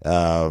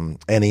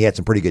 And he had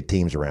some pretty good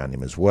teams around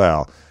him as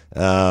well.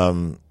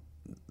 And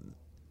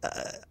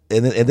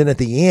then at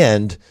the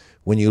end,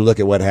 when you look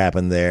at what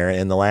happened there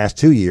in the last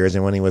 2 years,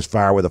 and when he was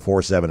fired with a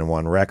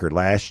 4-7-1 record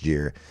last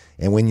year,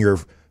 and when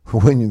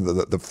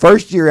the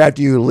first year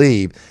after you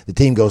leave, the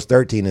team goes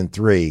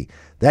 13-3,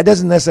 that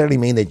doesn't necessarily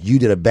mean that you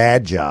did a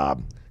bad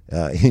job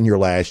in your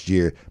last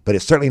year, but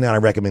it's certainly not a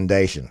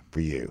recommendation for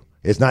you.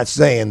 It's not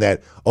saying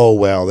that,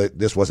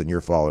 this wasn't your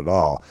fault at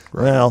all.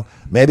 Right. Well,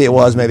 maybe it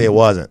was, maybe it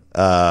wasn't,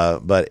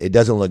 but it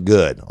doesn't look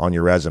good on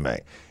your resume.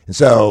 And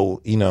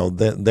so,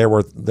 there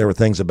were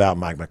things about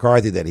Mike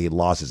McCarthy that he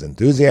lost his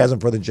enthusiasm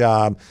for the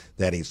job,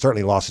 that he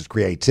certainly lost his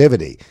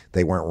creativity.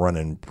 They weren't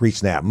running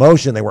pre-snap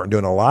motion. They weren't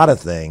doing a lot of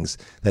things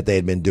that they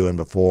had been doing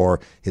before.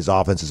 His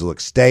offenses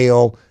looked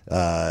stale.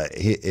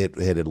 It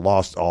had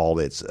lost all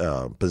its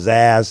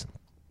pizzazz.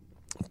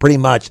 Pretty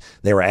much,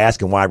 they were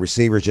asking wide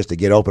receivers just to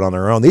get open on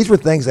their own. These were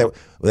things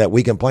that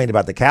we complained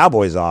about the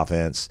Cowboys'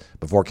 offense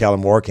before Kellen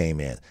Moore came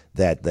in,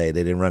 that they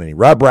didn't run any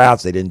rub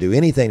routes. They didn't do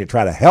anything to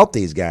try to help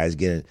these guys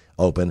get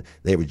open.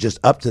 They were just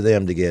up to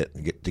them to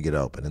get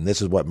open. And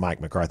this is what Mike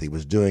McCarthy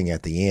was doing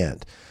at the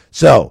end.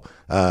 So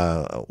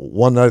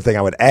one other thing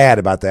I would add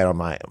about that on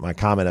my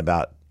comment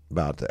about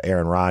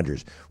Aaron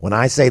Rodgers. When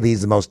I say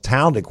he's the most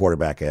talented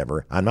quarterback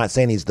ever, I'm not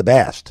saying he's the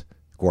best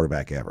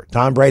quarterback ever.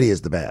 Tom Brady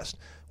is the best.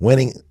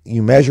 Winning,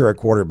 you measure a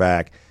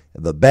quarterback,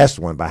 the best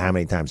one, by how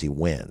many times he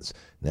wins.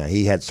 Now,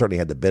 he certainly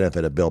had the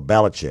benefit of Bill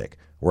Belichick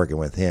working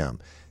with him.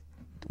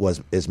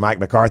 Is Mike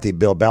McCarthy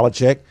Bill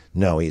Belichick?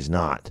 No, he's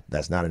not.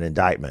 That's not an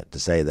indictment to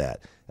say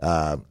that.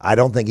 I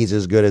don't think he's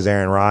as good as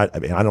Aaron Rodgers. I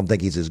mean, I don't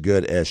think he's as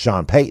good as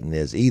Sean Payton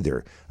is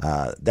either.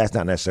 That's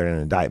not necessarily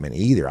an indictment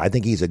either. I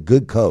think he's a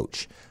good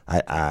coach.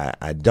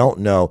 I don't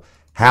know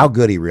how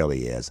good he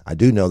really is. I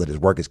do know that his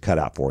work is cut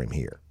out for him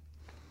here.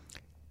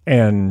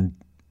 And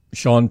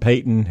Sean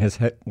Payton has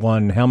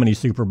won how many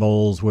Super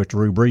Bowls with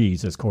Drew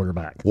Brees as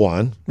quarterback?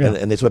 One, Yeah.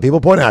 and that's what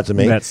people point out to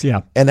me.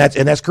 And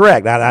that's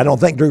correct. I don't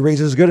think Drew Brees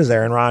is as good as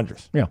Aaron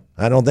Rodgers. Yeah,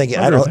 I don't think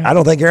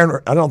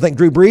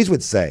Drew Brees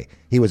would say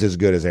he was as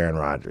good as Aaron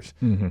Rodgers.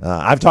 Mm-hmm.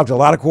 I've talked to a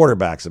lot of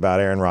quarterbacks about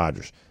Aaron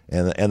Rodgers,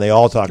 and they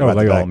all talk about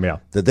the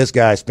fact that this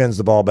guy spins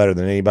the ball better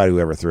than anybody who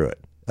ever threw it,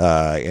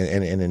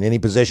 and in any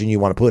position you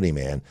want to put him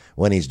in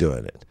when he's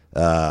doing it.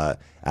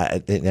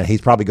 And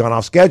he's probably gone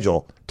off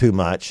schedule too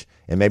much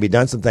and maybe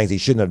done some things he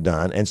shouldn't have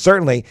done. And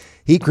certainly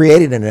he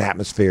created an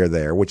atmosphere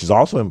there, which is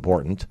also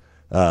important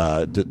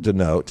to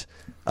note,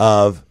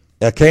 of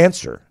a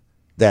cancer.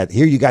 That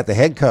here you got the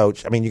head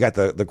coach. I mean, you got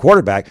the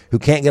quarterback who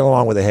can't get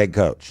along with the head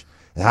coach.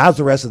 And how's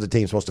the rest of the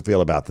team supposed to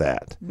feel about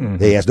that?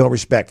 Mm-hmm. He has no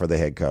respect for the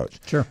head coach.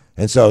 Sure.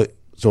 And so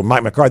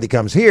Mike McCarthy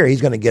comes here, he's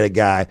going to get a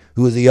guy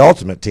who is the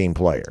ultimate team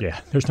player. Yeah,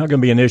 there's not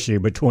going to be an issue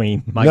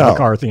between Mike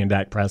McCarthy and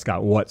Dak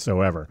Prescott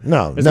whatsoever.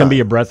 No, it's going to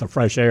be a breath of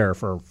fresh air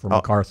for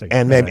McCarthy.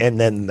 And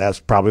then that's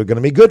probably going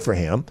to be good for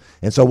him.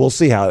 And so we'll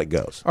see how it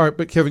goes. All right,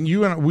 but Kevin,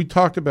 you and we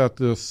talked about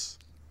this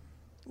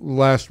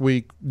last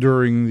week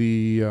during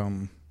the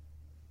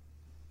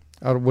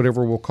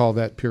whatever we'll call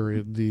that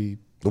period, the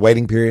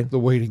waiting period. The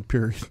waiting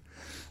period.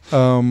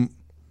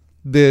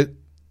 That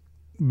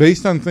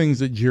based on things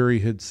that Jerry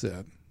had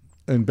said,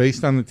 and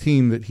based on the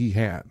team that he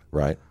had,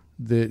 right,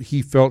 that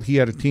he felt he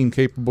had a team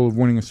capable of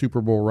winning a Super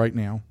Bowl right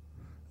now,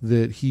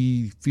 that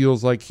he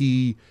feels like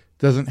he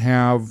doesn't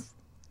have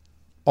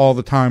all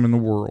the time in the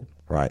world.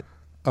 Right.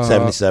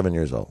 77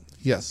 years old.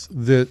 Yes.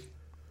 That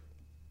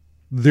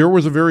there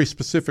was a very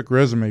specific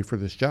resume for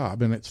this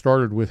job, and it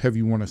started with, have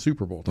you won a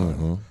Super Bowl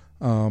title?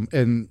 Mm-hmm.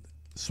 And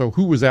so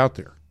who was out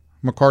there?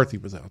 McCarthy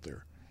was out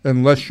there,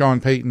 unless Sean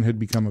Payton had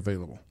become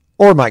available.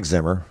 Or Mike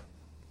Zimmer.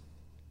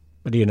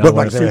 But you know,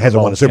 Mike Zimmer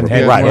hasn't won a Super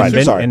Bowl. Right.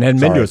 And hadn't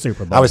been to a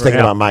Super Bowl. I was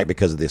thinking about Mike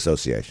because of the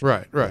association.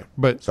 Right.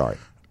 But sorry.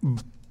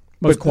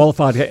 Most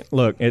qualified.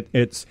 Look,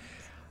 it's,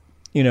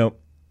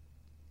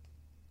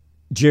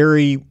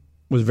 Jerry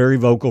was very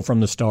vocal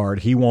from the start.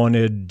 He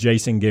wanted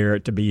Jason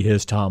Garrett to be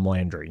his Tom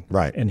Landry.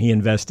 Right. And he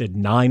invested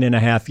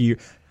 9.5 years.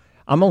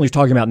 I'm only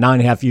talking about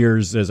 9.5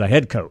 years as a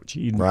head coach.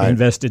 He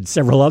invested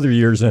several other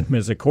years in him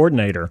as a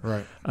coordinator.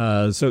 Right.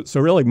 So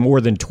really more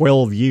than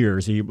 12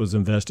 years he was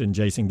invested in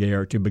Jason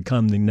Garrett to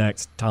become the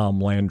next Tom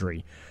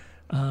Landry.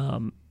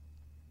 Now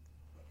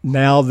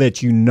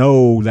that you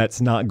know that's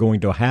not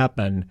going to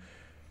happen,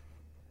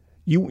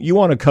 you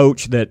want a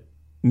coach that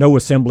no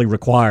assembly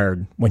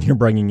required when you're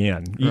bringing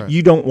in. Right.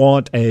 You don't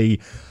want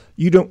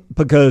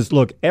because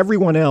look,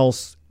 everyone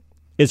else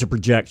is a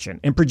projection,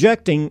 and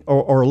projecting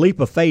or a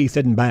leap of faith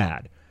isn't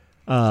bad.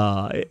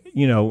 Well,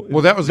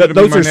 that was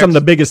those are some of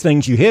the biggest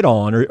things you hit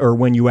on, or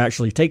when you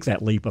actually take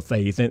that leap of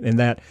faith, and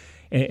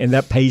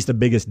that pays the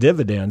biggest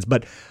dividends.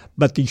 But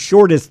the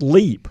shortest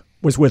leap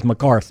was with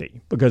McCarthy,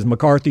 because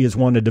McCarthy has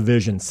won a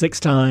division 6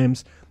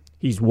 times.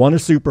 He's won a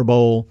Super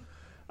Bowl.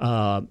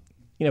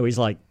 He's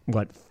like,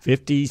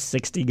 50,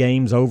 60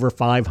 games over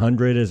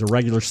 500 as a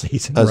regular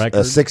season record.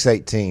 A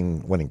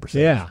 618 winning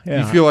percentage. Yeah.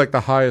 You feel like the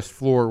highest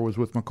floor was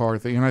with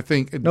McCarthy, and I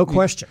think no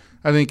question.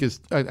 I think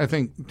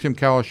Tim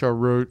Cowlishaw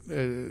wrote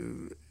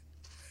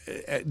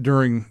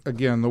during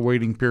the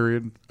waiting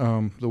period,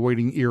 the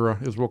waiting era,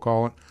 as we'll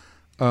call it,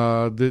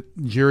 that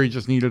Jerry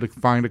just needed to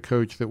find a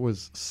coach that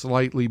was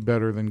slightly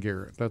better than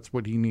Garrett. That's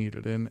what he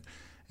needed,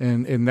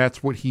 and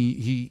that's what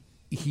he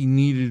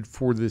needed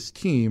for this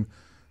team.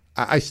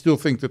 I still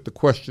think that the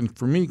question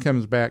for me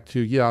comes back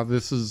to,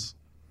 this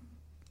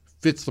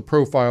fits the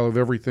profile of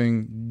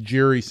everything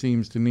Jerry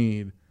seems to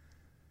need.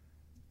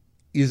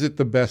 Is it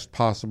the best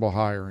possible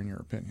hire in your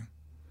opinion?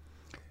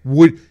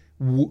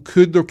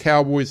 Could the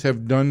Cowboys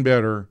have done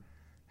better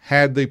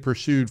had they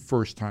pursued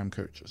first-time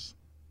coaches?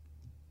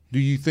 Do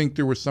you think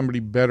there was somebody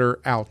better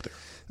out there?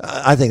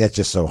 I think that's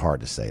just so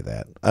hard to say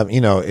that.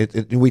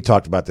 We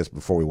talked about this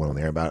before we went on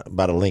there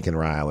about a Lincoln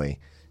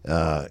Riley,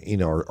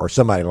 or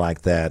somebody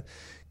like that.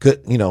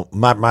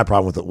 My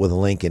problem with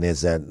Lincoln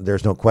is that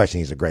there's no question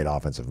he's a great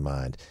offensive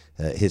mind.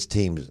 His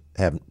teams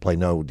have played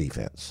no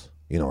defense,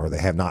 or they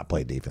have not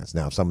played defense.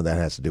 Now, some of that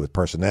has to do with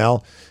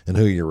personnel and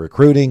who you're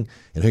recruiting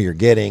and who you're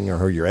getting or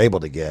who you're able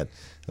to get.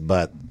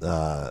 But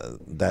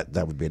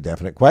that would be a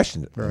definite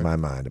question in my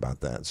mind about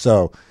that.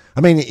 So,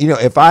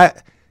 if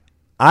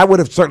I would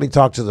have certainly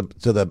talked to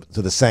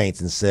the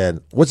Saints and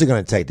said, what's it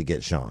going to take to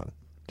get Sean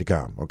to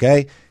come?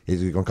 Okay,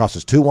 is it going to cost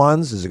us 2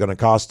 ones? Is it going to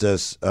cost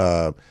us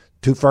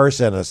 2 firsts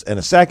and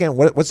a second?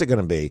 What's it going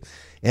to be?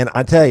 And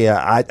I tell you,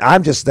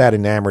 I'm just that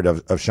enamored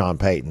of Sean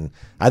Payton.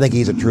 I think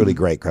he's a truly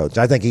great coach.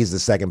 I think he's the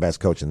second best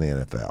coach in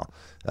the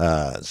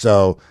NFL.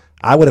 So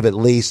I would have at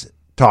least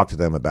talked to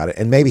them about it,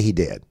 and maybe he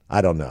did.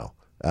 I don't know.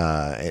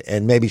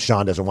 And maybe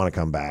Sean doesn't want to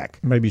come back.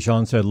 Maybe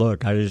Sean said,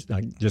 "Look, I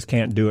just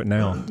can't do it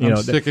now." I'm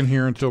sticking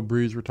here until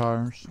Breeze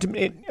retires.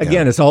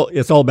 Again, it's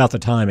all about the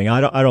timing.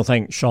 I don't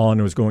think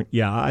Sean was going.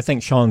 Yeah, I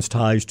think Sean's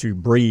ties to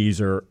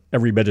Breeze are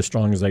every bit as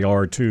strong as they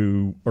are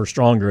or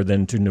stronger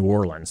than to New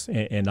Orleans.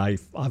 And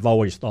I've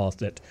always thought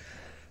that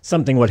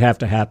something would have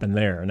to happen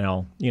there.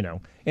 Now,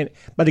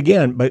 but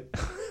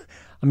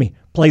I mean,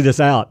 play this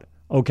out.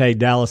 Okay,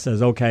 Dallas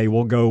says, okay,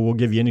 we'll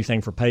give you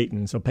anything for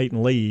Peyton. So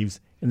Peyton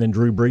leaves, and then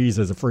Drew Brees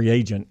is a free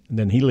agent, and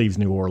then he leaves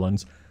New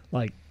Orleans.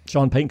 Like,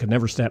 Sean Payton could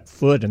never step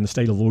foot in the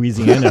state of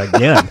Louisiana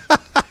again.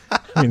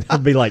 I mean,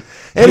 it'd be like,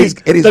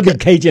 there'd be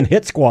Cajun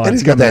Hit Squad. And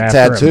he's got that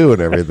tattoo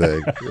and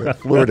everything.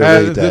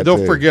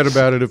 They'll forget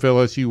about it if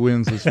LSU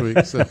wins this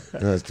week. So.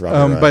 That's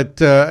right. But,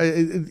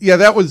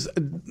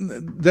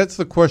 that's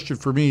the question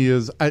for me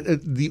is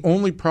the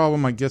only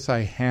problem I guess I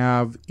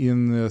have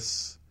in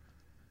this.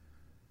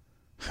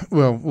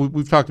 Well,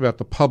 we've talked about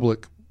the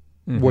public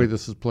way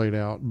this is played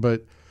out,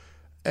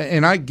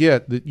 and I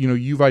get that,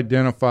 you've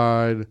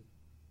identified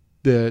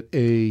that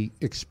a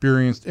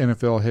experienced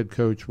NFL head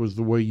coach was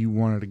the way you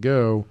wanted to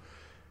go.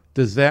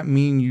 Does that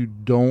mean you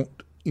don't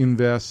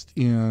invest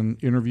in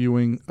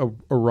interviewing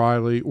a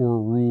Riley or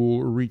a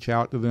Rule or reach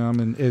out to them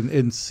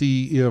and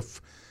see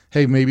if,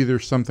 hey, maybe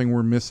there's something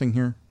we're missing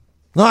here?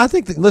 No, I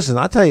think listen,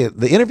 I'll tell you,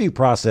 the interview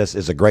process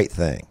is a great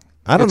thing.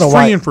 It's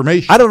free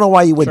information. I don't know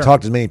why you wouldn't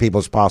talk to as many people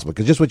as possible,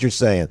 because just what you're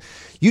saying,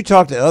 you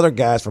talk to other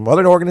guys from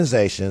other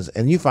organizations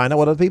and you find out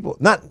what other people,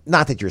 not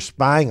that you're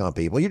spying on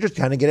people, you're just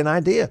trying to get an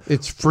idea.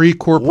 It's free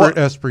corporate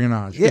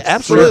espionage. Yeah,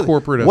 absolutely. Free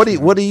corporate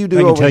what do you do?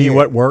 They can tell you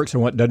what works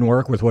and what doesn't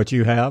work with what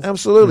you have.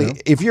 Absolutely.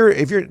 If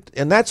you're,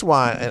 and that's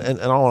why, and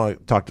I want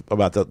to talk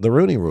about the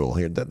Rooney Rule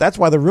here. That's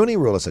why the Rooney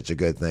Rule is such a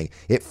good thing.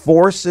 It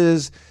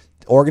forces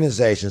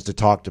organizations to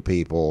talk to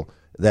people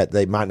that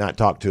they might not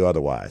talk to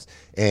otherwise.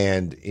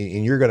 And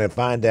you're going to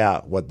find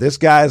out what this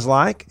guy is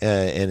like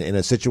in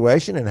a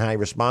situation and how he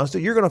responds to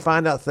it. You're going to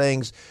find out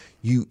things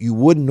you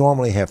wouldn't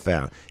normally have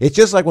found. It's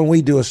just like when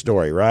we do a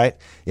story, right?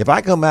 If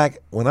I come back,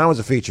 when I was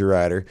a feature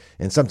writer,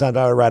 and sometimes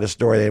I would write a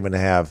story,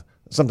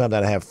 sometimes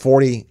I'd have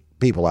 40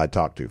 people I'd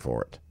talk to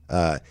for it.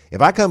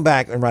 If I come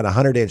back and write a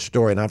 100-inch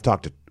story and I've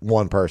talked to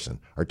one person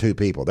or two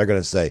people, they're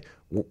going to say,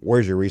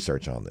 where's your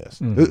research on this?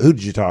 Who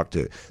did you talk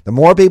to? The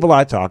more people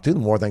I talk to, the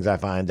more things I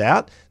find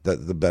out,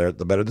 the better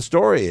the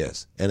story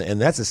is. And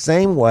that's the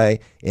same way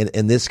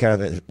in this kind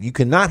of – you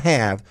cannot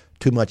have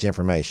too much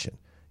information.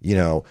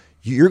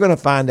 You're going to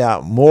find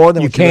out more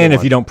than you can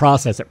if you don't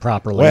process it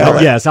properly.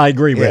 Well, yes, I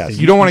agree with you.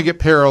 You don't want to get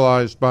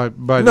paralyzed by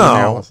the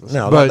analysis.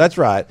 No, that's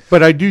right.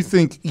 But I do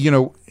think,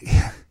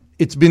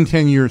 it's been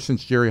 10 years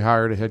since Jerry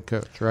hired a head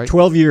coach, right?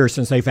 12 years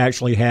since they've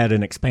actually had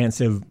an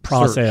expansive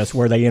process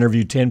where they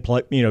interviewed 10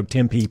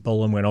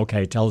 people and went,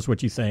 okay, tell us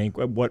what you think.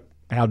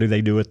 How do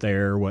they do it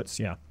there?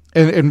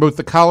 And both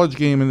the college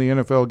game and the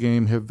NFL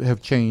game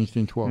have changed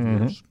in 12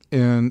 years.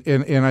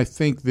 And I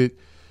think that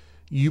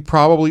you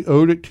probably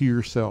owed it to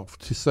yourself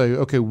to say,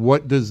 okay,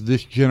 what does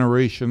this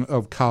generation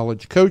of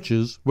college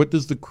coaches, what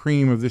does the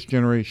cream of this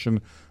generation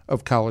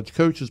of college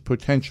coaches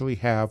potentially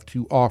have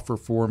to offer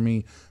for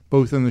me,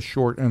 both in the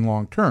short and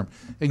long term?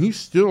 And you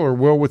still are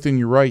well within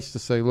your rights to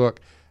say, look,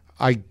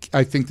 I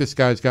think this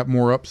guy's got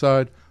more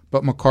upside,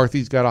 but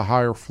McCarthy's got a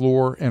higher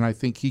floor, and I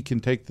think he can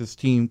take this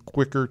team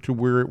quicker to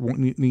where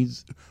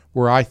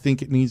where I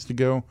think it needs to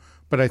go.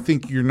 But I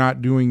think you're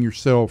not doing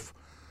yourself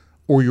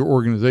or your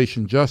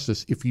organization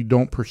justice if you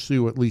don't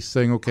pursue at least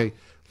saying, okay,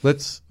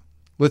 let's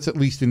at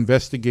least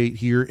investigate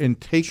here and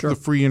take the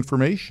free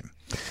information.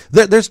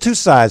 There's two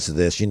sides to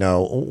this.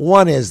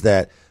 One is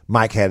that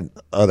Mike had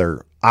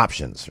other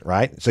options,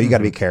 right? So you got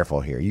to be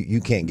careful here. You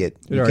can't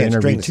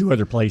string two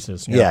other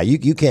places. Yeah,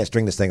 you can't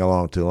string this thing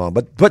along too long.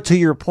 But to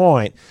your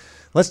point,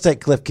 let's take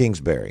Cliff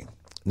Kingsbury.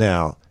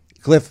 Now,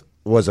 Cliff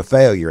was a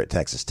failure at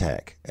Texas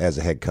Tech as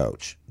a head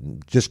coach.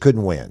 Just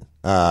couldn't win.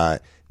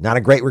 Not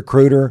a great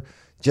recruiter.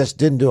 Just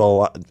didn't do a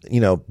lot.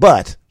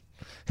 But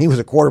he was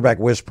a quarterback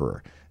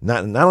whisperer.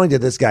 Not only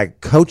did this guy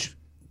coach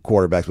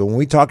quarterbacks, but when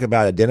we talk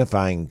about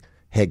identifying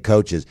head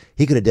coaches,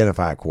 he could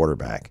identify a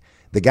quarterback.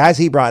 The guys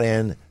he brought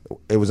in,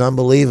 it was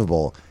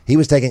unbelievable. He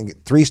was taking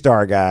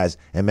 3-star guys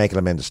and making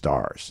them into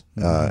stars,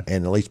 and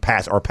at least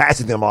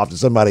passing them off to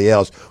somebody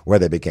else where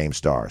they became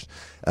stars.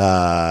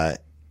 And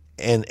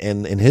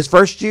in his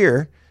first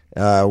year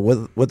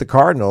with the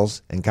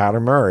Cardinals and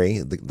Kyler Murray,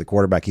 the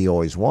quarterback he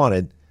always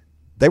wanted,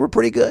 they were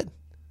pretty good.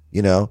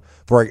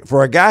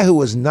 For a guy who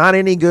was not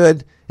any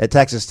good at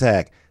Texas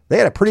Tech, they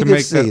had a pretty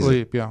good season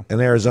leap, in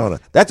Arizona.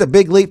 That's a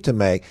big leap to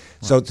make.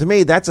 So to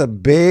me, that's a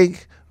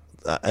big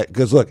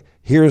because look,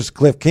 here's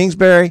Cliff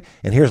Kingsbury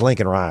and here's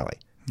Lincoln Riley.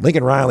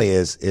 Lincoln Riley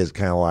is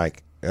kind of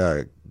like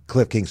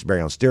Cliff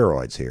Kingsbury on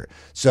steroids here.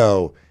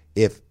 So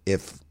if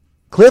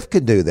Cliff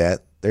could do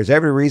that, there's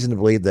every reason to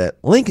believe that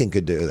Lincoln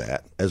could do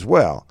that as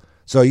well.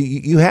 So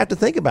you have to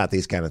think about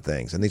these kind of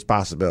things and these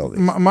possibilities.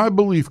 My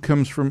belief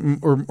comes from,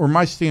 or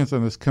my stance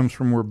on this comes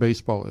from where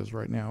baseball is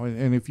right now.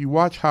 And if you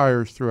watch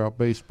hires throughout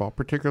baseball,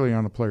 particularly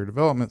on the player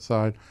development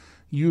side,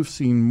 you've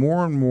seen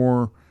more and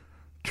more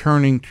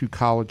turning to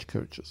college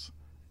coaches.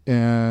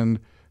 And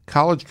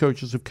college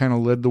coaches have kind of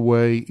led the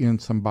way in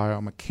some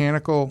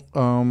biomechanical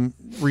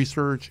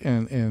research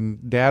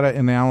and data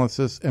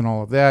analysis and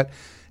all of that.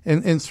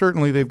 And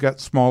certainly they've got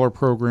smaller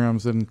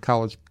programs than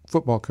college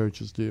football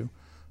coaches do.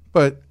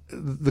 But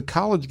the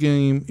college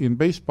game in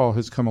baseball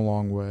has come a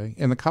long way,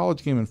 and the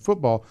college game in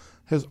football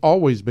has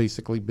always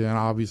basically been,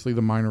 obviously,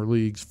 the minor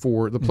leagues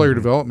for the player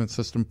development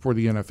system for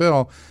the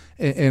NFL.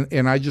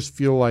 And I just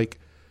feel like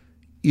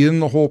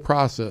in the whole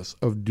process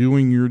of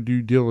doing your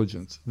due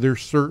diligence, there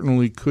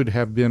certainly could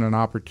have been an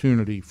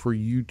opportunity for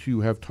you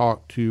to have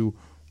talked to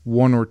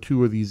one or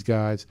two of these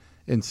guys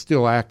and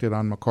still acted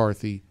on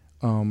McCarthy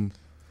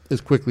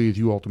as quickly as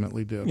you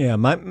ultimately did. Yeah,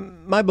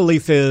 my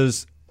belief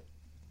is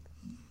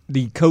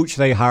the coach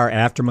they hire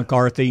after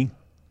McCarthy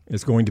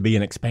is going to be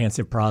an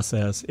expansive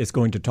process. It's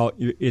going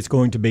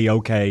to be,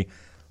 okay,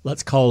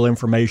 let's call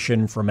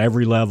information from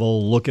every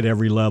level, look at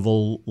every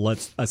level,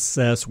 let's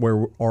assess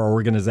where our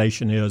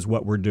organization is,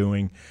 what we're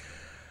doing.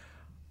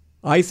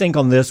 I think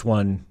on this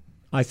one,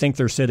 I think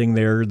they're sitting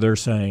there, they're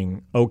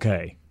saying,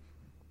 okay,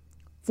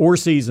 4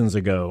 seasons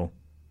ago,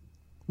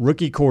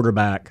 rookie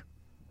quarterback,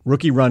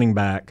 rookie running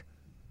back,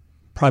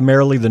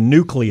 primarily the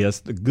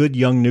nucleus, the good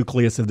young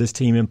nucleus of this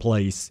team in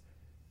place,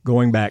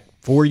 going back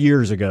 4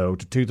 years ago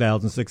to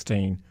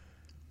 2016,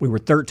 we were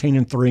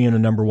 13-3 and a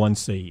number 1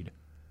 seed.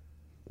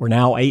 We're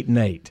now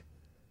 8-8.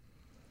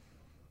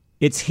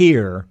 It's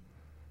here.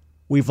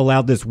 We've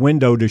allowed this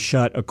window to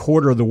shut a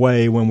quarter of the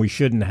way when we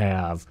shouldn't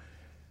have.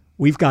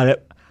 We've got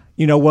it.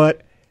 You know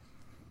what?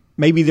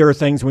 Maybe there are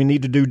things we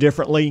need to do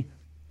differently.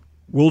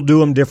 We'll do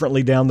them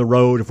differently down the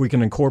road. If we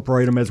can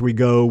incorporate them as we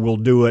go, we'll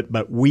do it.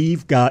 But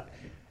we've got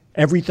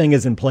everything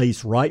is in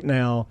place right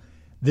now.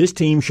 This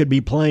team should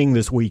be playing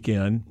this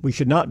weekend. We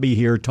should not be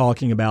here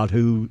talking about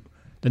who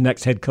the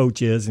next head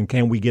coach is and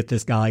can we get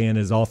this guy in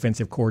as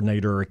offensive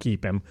coordinator or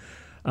keep him.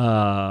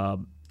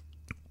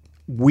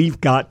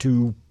 We've got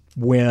to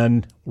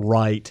win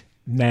right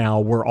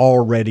now. We're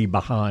already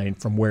behind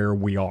from where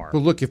we are.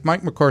 Well, look, if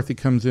Mike McCarthy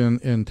comes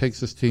in and takes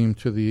this team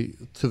to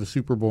the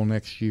Super Bowl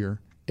next year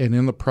and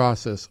in the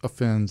process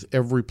offends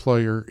every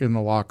player in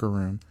the locker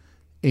room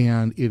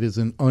and it is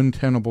an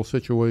untenable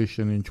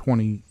situation in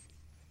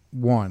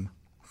 21,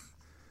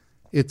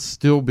 it's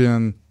still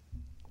been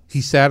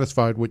he's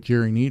satisfied what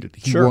Jerry needed.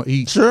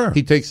 He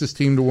takes his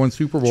team to one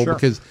Super Bowl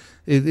because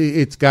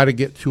it's got to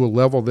get to a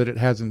level that it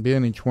hasn't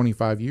been in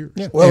 25 years.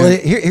 Yeah. Well,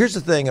 here's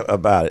the thing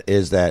about it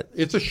is that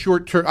it's a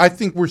short term. I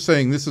think we're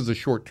saying this is a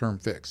short term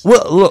fix.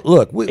 Well,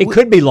 look, it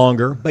could be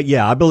longer, but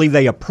yeah, I believe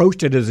they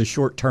approached it as a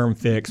short term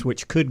fix,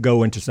 which could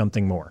go into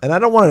something more. And I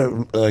don't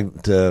want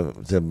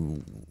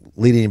to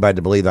lead anybody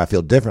to believe I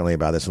feel differently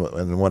about this.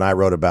 And when I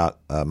wrote about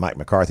Mike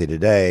McCarthy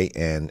today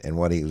and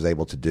what he was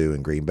able to do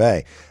in Green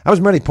Bay, I was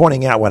merely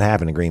pointing out what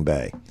happened in Green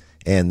Bay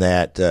and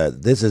that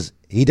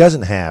he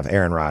doesn't have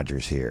Aaron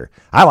Rodgers here.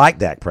 I like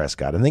Dak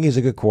Prescott. I think he's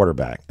a good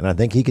quarterback, and I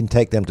think he can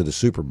take them to the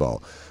Super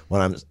Bowl.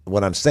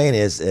 What I'm saying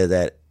is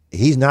that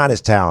he's not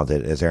as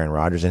talented as Aaron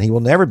Rodgers, and he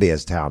will never be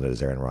as talented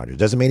as Aaron Rodgers.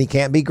 Doesn't mean he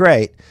can't be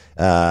great,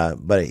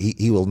 but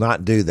he will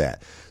not do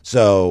that.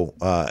 So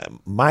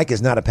Mike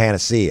is not a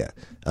panacea.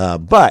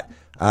 But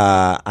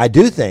I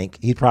do think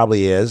he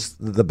probably is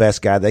the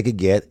best guy they could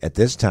get at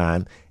this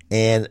time,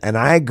 and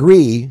I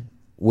agree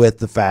with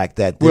the fact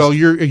that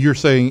you're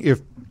saying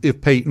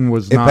if Peyton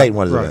was if not Peyton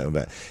was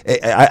right.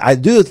 I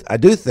do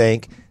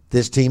think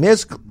this team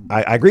is.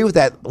 I agree with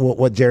that.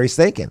 What Jerry's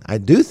thinking. I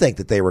do think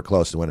that they were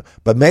close to winning,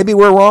 but maybe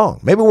we're wrong.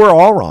 Maybe we're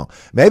all wrong.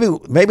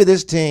 Maybe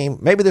this team,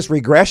 maybe this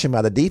regression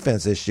by the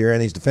defense this year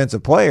and these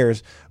defensive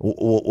players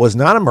was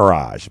not a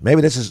mirage.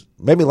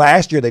 Maybe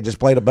last year they just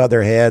played above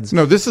their heads.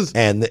 No, this is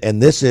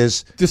this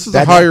is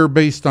a hire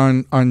based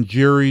on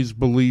Jerry's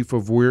belief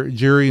of where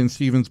Jerry and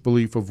Stevens'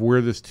 belief of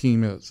where this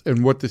team is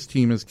and what this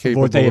team is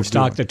capable of what they have doing.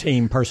 stocked the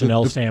team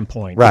personnel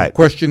standpoint. Right.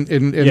 Question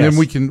and Yes. then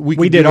we can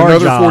did do our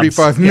another jobs.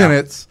 45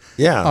 minutes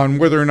on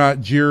whether or not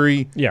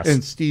Jerry Yes.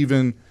 and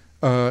Steven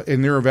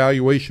in their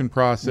evaluation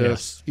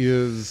process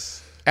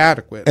is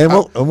adequate. And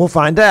we'll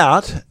find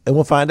out. And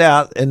we'll find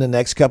out in the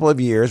next couple of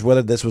years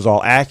whether this was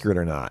all accurate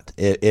or not.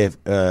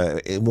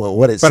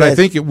 But I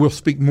think it will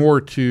speak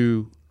more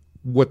to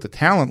what the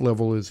talent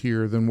level is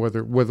here than whether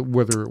it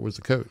was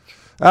a coach.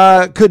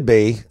 Could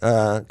be.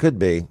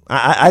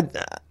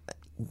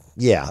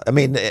 Yeah. I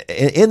mean,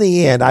 in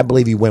the end, I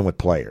believe you win with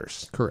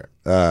players. Correct.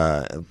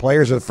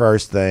 Players are the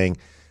first thing.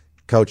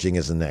 Coaching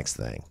is the next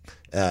thing.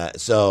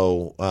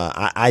 So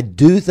I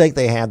do think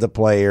they have the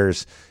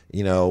players.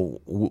 You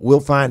know, we'll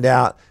find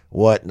out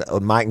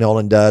what Mike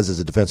Nolan does as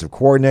a defensive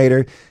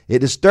coordinator. It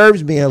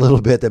disturbs me a little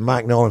bit that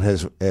Mike Nolan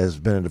has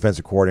been a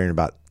defensive coordinator in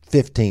about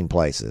 15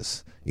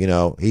 places. You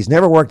know, he's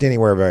never worked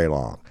anywhere very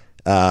long.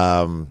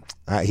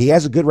 He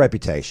has a good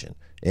reputation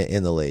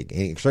in the league.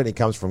 He certainly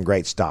comes from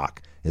great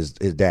stock. His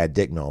dad,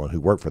 Dick Nolan, who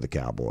worked for the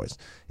Cowboys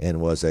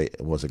and was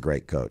a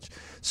great coach.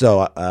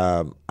 So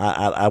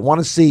I want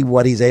to see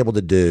what he's able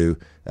to do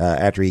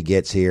after he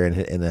gets here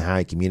and how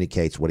he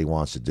communicates what he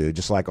wants to do,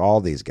 just like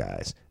all these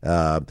guys.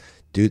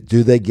 Do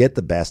they get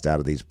the best out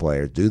of these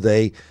players? Do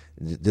they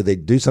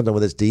do something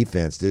with this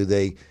defense?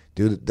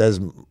 Does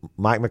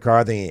Mike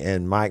McCarthy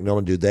and Mike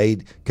Nolan, do they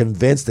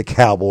convince the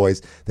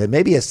Cowboys that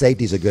maybe a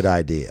safety is a good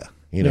idea?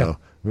 Do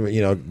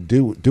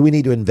we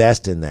need to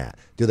invest in that?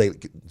 Do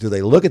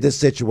they look at this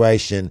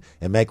situation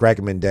and make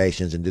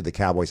recommendations, and do the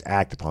Cowboys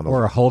act upon them?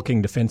 Or a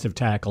hulking defensive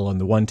tackle on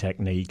the one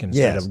technique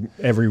instead of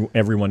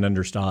everyone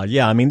undersized.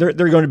 Yeah, I mean there are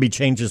going to be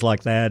changes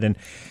like that, and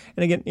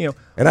again,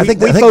 and I think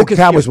the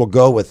Cowboys will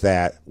go with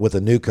that with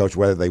a new coach,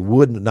 whether they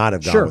would not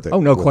have gone with it.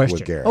 Oh, no question.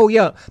 With Garrett. Oh,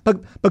 yeah,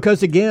 but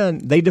because again,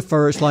 they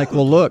defer. It's like,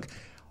 well, look,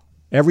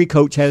 every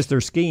coach has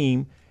their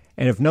scheme,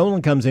 and if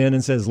Nolan comes in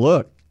and says,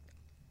 look,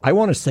 I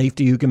want a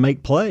safety who can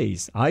make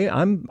plays.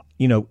 I'm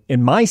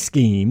in my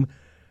scheme,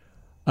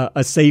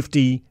 a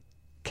safety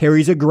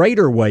carries a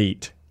greater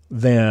weight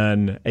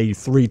than a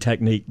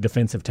 3-technique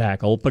defensive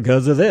tackle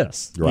because of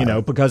this,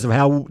 right. Because of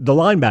how the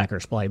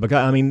linebackers play.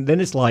 Because then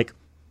it's like,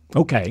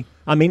 okay,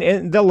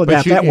 and they'll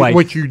adapt that way.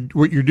 What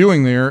you're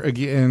doing there,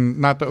 again,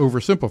 not to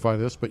oversimplify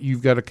this, but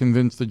you've got to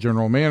convince the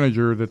general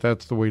manager that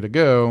that's the way to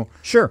go.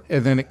 Sure,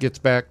 and then it gets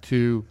back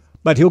to.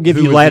 But he'll give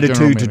you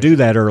latitude to do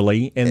that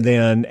early, and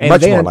then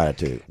more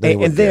latitude.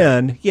 They'll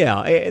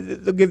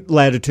give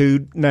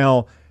latitude.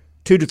 Now,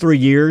 2 to 3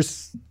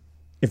 years,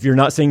 if you're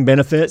not seeing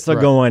benefits, they're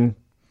going.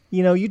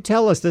 You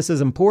tell us this is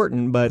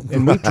important,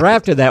 and we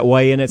drafted that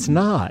way, and it's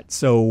not.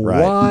 So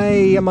why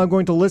am I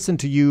going to listen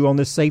to you on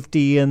this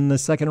safety in the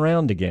second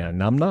round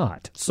again? I'm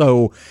not.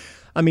 So,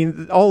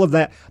 all of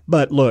that.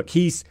 But look,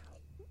 he's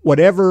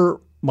whatever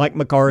Mike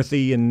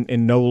McCarthy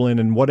and Nolan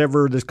and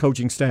whatever this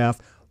coaching staff,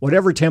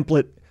 whatever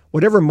template.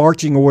 Whatever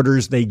marching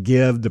orders they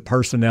give the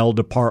personnel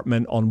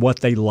department on what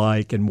they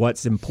like and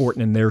what's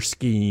important in their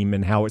scheme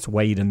and how it's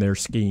weighed in their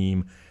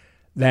scheme,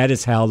 that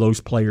is how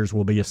those players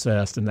will be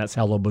assessed, and that's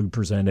how they'll be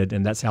presented,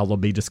 and that's how they'll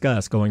be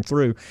discussed going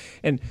through.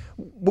 And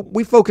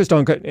we focused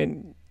on,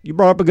 and you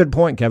brought up a good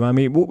point, Kevin.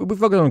 We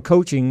focused on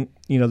coaching,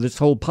 this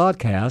whole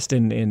podcast,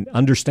 and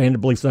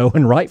understandably so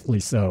and rightfully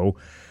so.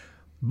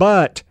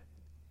 But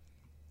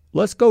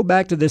let's go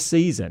back to this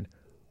season.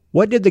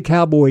 What did the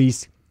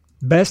Cowboys'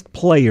 best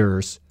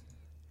players,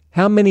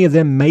 how many of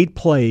them made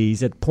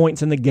plays at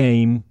points in the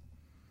game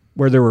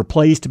where there were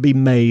plays to be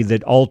made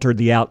that altered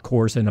the out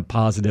course and had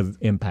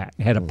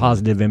a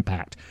positive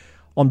impact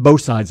on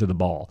both sides of the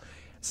ball,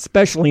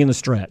 especially in the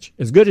stretch?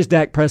 As good as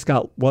Dak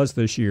Prescott was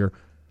this year,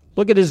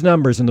 look at his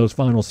numbers in those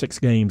final 6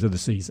 games of the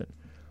season.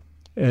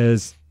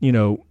 As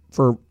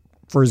for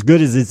as good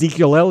as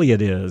Ezekiel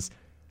Elliott is,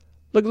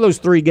 look at those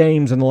 3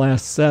 games in the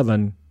last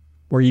 7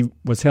 where he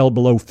was held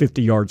below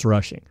 50 yards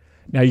rushing.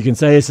 Now, you can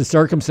say it's a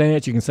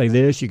circumstance, you can say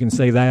this, you can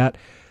say that,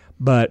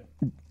 but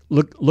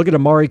look at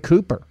Amari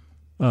Cooper.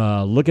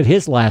 Look at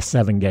his last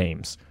 7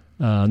 games.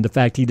 The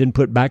fact he didn't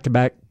put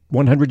back-to-back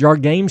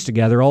 100-yard games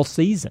together all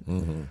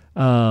season.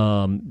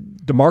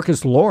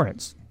 DeMarcus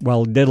Lawrence,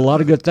 did a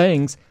lot of good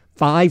things,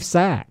 5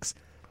 sacks.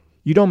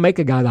 You don't make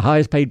a guy the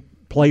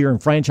highest-paid player in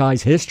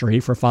franchise history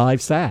for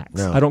 5 sacks.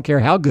 No. I don't care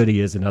how good he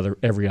is in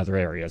every other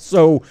area.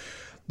 So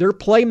their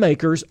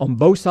playmakers on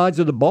both sides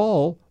of the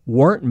ball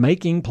weren't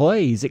making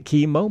plays at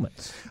key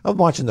moments. I'm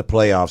watching the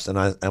playoffs, and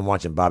I'm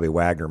watching Bobby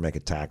Wagner make a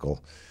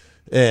tackle,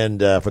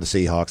 and for the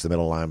Seahawks, the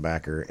middle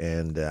linebacker,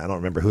 and I don't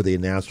remember who the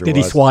announcer was. Did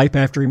he swipe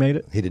after he made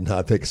it? He did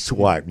not take a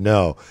swipe,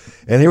 no.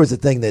 And here was the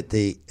thing that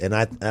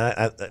I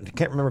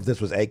can't remember if this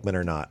was Aikman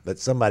or not, but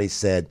somebody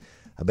said,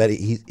 I bet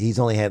he's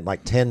only had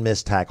like 10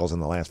 missed tackles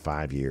in the last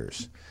 5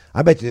 years.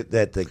 I bet you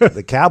that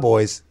the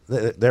Cowboys,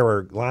 there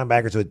were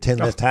linebackers who had 10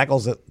 missed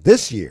tackles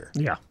this year.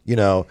 Yeah.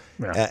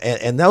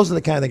 And those are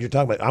the kind of things you're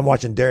talking about. I'm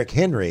watching Derrick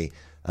Henry,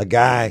 a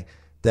guy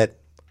that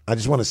I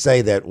just want to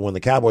say that when the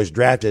Cowboys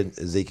drafted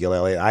Ezekiel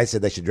Elliott, I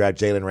said they should draft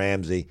Jalen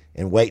Ramsey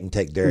and wait and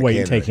take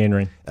Derrick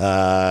Henry.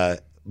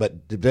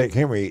 But Derrick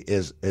Henry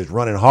is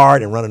running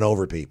hard and running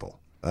over people.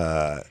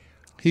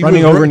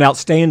 Running over an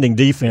outstanding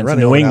defense in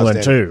New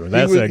England, too.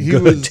 That's a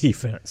good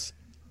defense.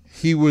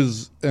 He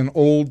was an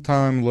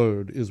old-time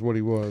load is what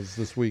he was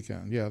this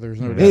weekend. Yeah,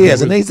 there's no doubt. He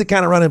is, and he's the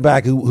kind of running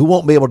back who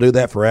won't be able to do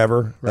that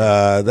forever.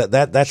 Right.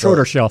 That's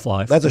shorter shelf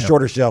life. That's a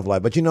shorter shelf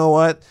life. But you know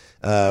what?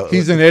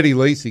 He's an Eddie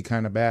Lacy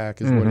kind of back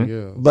is what he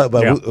is. But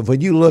when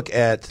you look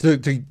at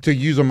to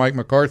use a Mike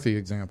McCarthy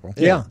example.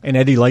 Yeah, and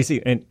Eddie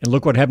Lacy, and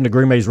look what happened to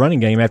Green Bay's running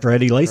game after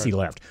Eddie Lacy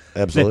left.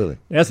 Absolutely.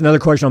 That's another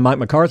question on Mike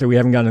McCarthy. We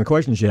haven't gotten to the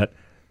questions yet.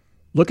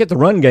 Look at the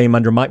run game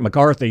under Mike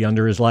McCarthy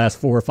under his last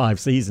 4 or 5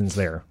 seasons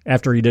there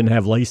after he didn't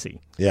have Lacy.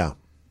 Yeah.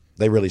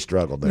 They really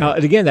struggled there. Now,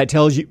 again, that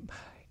tells you,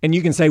 and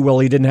you can say, well,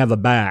 he didn't have a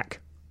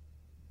back.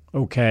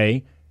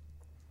 Okay.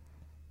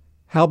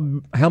 How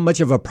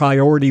much of a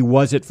priority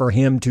was it for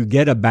him to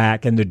get a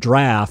back in the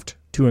draft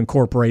to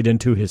incorporate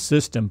into his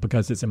system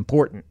because it's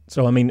important?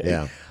 So,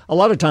 a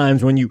lot of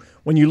times when you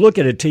look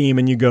at a team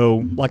and you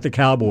go, like the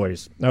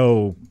Cowboys,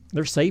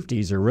 their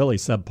safeties are really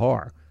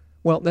subpar.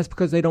 Well, that's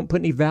because they don't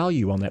put any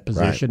value on that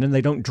position and they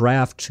don't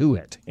draft to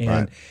it.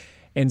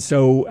 And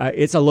so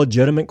it's a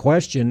legitimate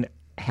question.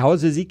 how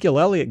is Ezekiel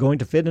Elliott going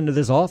to fit into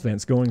this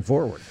offense going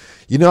forward?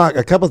 You know,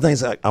 a couple of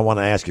things I want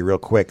to ask you real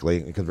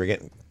quickly because we're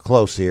getting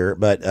close here.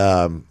 But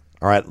all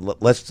right,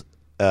 let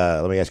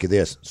me ask you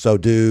this: so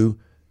do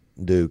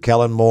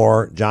Kellen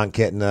Moore, John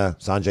Kitna,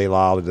 Sanjay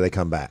Lal, do they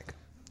come back?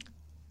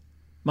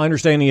 My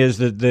understanding is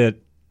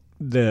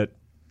that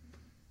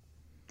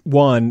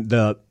one,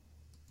 the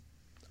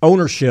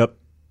ownership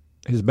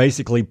has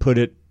basically put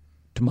it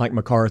to Mike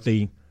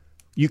McCarthy.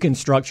 You can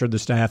structure the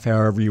staff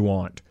however you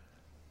want.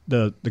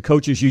 The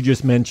coaches you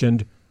just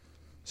mentioned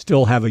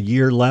still have a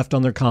year left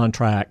on their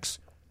contracts.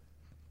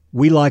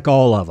 We like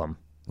all of them.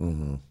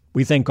 Mm-hmm.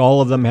 We think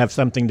all of them have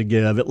something to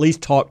give. At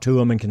least talk to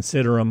them and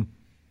consider them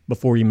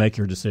before you make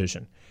your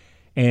decision.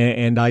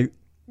 And I,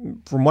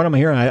 from what I'm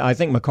hearing, I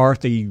think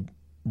McCarthy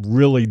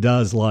really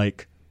does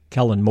like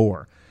Kellen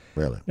Moore.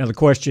 Really? Now the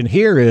question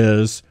here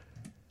is,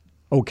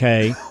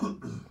 okay,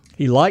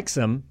 he likes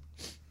him,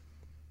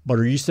 but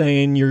are you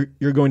saying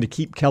you're going to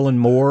keep Kellen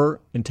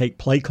Moore and take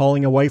play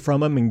calling away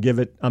from him and give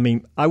it? I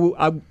mean,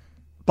 I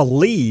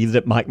believe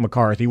that Mike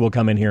McCarthy will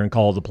come in here and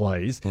call the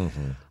plays.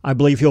 Mm-hmm. I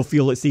believe he'll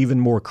feel it's even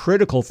more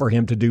critical for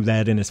him to do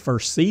that in his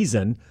first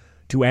season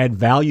to add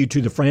value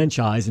to the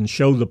franchise and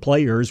show the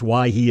players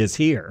why he is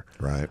here.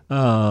 Right.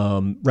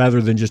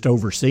 Rather than just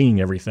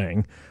overseeing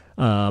everything.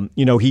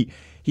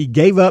 He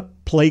gave up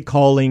play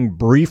calling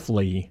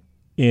briefly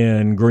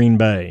in Green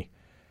Bay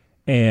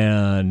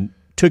and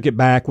took it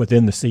back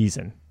within the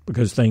season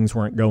because things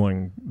weren't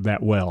going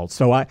that well.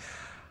 So I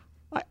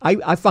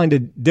find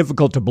it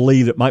difficult to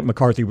believe that Mike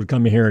McCarthy would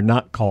come in here and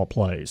not call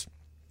plays,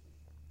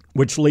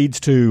 which leads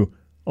to,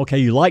 okay,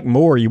 you like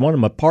Moore, you want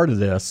him a part of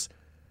this.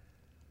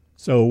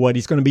 So what,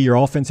 he's going to be your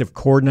offensive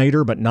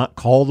coordinator but not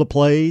call the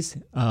plays?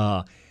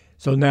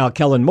 So now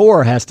Kellen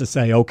Moore has to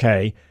say,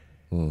 okay,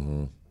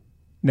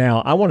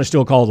 now I want to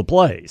still call the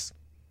plays.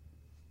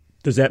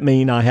 Does that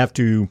mean I have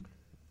to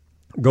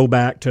go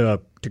back to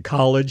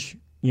college,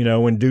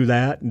 and do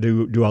that?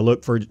 Do I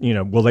look for,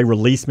 will they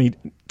release me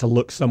to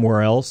look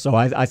somewhere else? So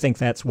I think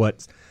that's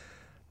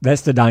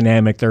the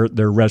dynamic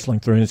they're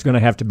wrestling through, and it's going to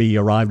have to be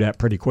arrived at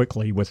pretty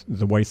quickly with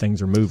the way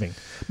things are moving.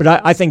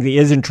 But I think he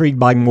is intrigued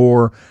by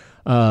Moore.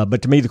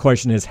 But to me, the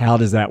question is, how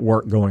does that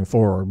work going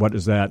forward? What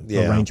does that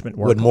arrangement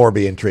work? Would Moore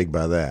be intrigued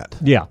by that?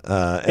 Yeah.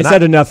 Is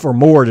that enough for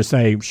Moore to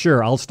say,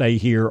 sure, I'll stay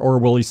here? Or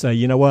will he say,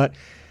 you know what,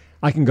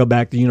 I can go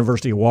back to the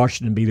University of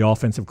Washington and be the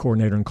offensive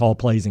coordinator and call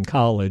plays in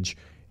college,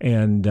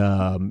 and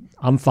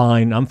I'm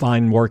fine. I'm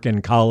fine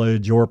working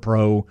college or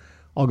pro.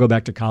 I'll go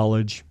back to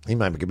college. He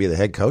might be the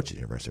head coach at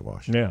the University of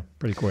Washington. Yeah,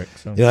 pretty quick.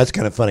 So. That's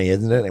kind of funny,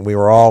 isn't it? And we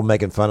were all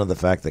making fun of the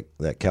fact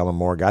that Kellen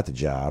Moore got the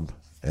job,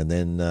 and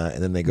then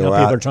they go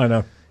out. People are trying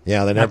to.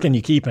 Yeah, how can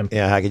you keep him?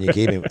 Yeah, how can you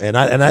keep him? And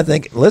I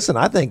think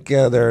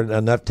there are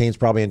enough teams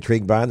probably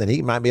intrigued by him that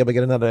he might be able to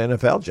get another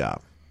NFL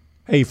job.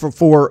 Hey,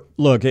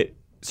 look, it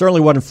certainly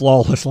wasn't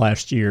flawless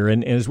last year,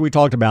 and as we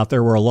talked about,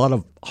 there were a lot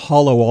of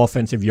hollow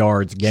offensive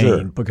yards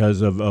gained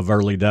because of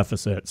early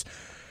deficits.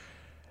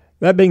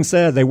 That being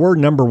said, they were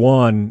number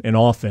one in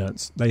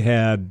offense. They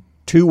had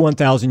two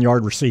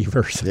 1,000-yard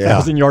receivers, a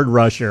 1,000-yard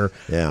rusher,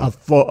 a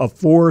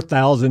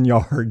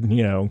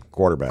 4,000-yard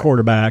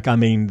quarterback. I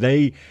mean,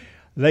 they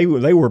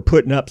were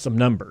putting up some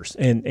numbers,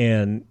 and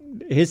a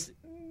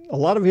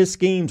lot of his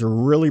schemes are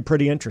really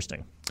pretty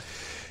interesting.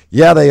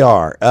 Yeah, they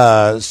are.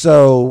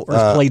 So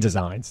play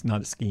designs,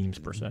 not schemes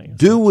per se.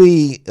 Do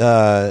we? Some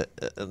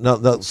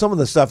of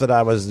the stuff that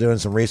I was doing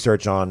some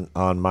research on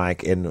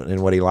Mike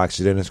and what he likes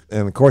to do,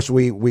 and of course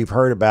we've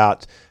heard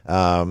about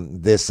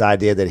this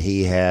idea that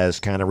he has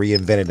kind of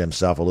reinvented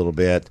himself a little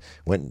bit.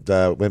 Went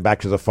back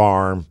to the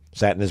farm,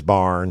 sat in his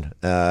barn,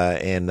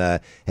 and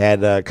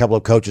had a couple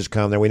of coaches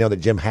come there. We know that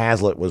Jim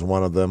Haslett was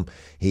one of them.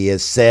 He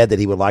has said that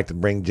he would like to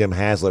bring Jim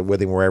Haslett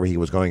with him wherever he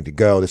was going to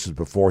go. This was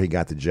before he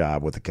got the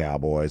job with the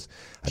Cowboys.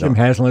 Jim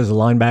Haslett is a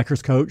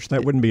linebackers coach.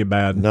 That wouldn't be a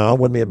bad. No, it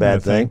wouldn't be a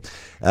bad thing.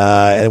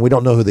 And we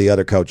don't know who the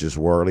other coaches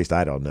were. At least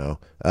I don't know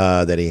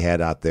that he had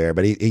out there.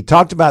 But he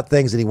talked about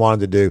things that he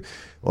wanted to do.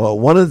 Well,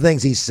 one of the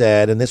things he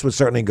said, and this would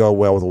certainly go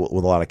well with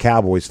a lot of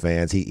Cowboys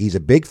fans, he's a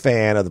big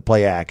fan of the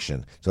play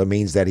action. So it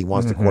means that he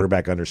wants the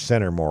quarterback under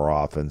center more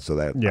often, so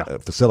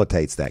that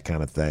facilitates that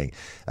kind of thing.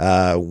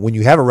 When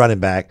you have a running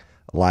back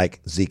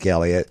like Zeke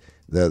Elliott,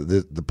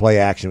 the play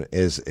action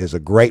is a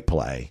great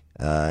play.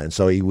 And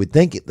so you would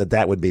think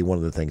that would be one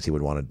of the things he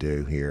would want to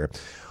do here.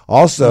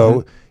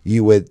 Also,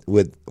 you would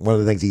one of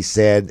the things he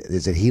said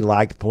is that he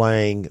liked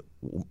playing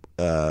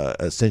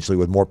essentially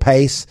with more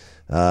pace,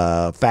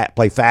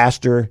 play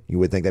faster. You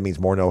would think that means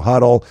more no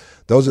huddle.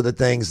 Those are the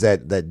things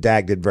that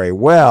Dak did very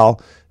well.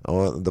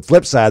 The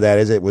flip side of that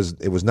is it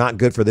was not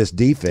good for this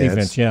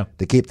defense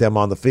to keep them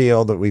on the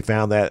field. We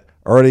found that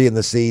early in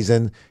the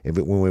season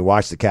when we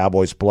watched the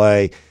Cowboys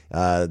play.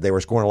 They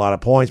were scoring a lot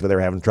of points, but they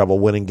were having trouble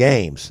winning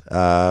games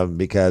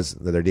because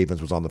their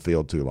defense was on the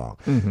field too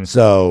long.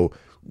 So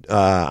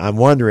I'm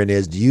wondering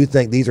do you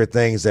think these are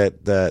things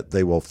that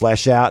they will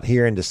flesh out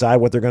here and decide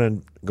what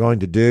they're going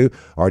to do,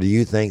 or do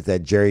you think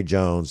that Jerry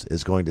Jones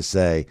is going to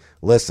say,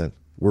 listen,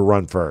 we're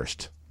run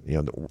first,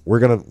 we're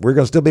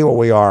gonna still be what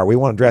we are. We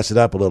want to dress it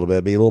up a little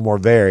bit, be a little more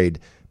varied,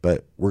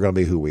 but we're going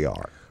to be who we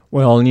are.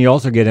 Well, and you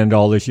also get into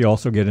all this. You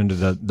also get into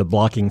the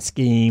blocking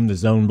scheme, the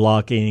zone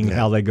blocking,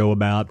 how they go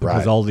about,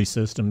 because all these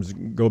systems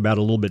go about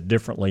a little bit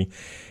differently.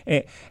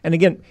 And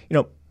again,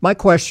 my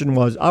question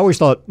was, I always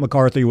thought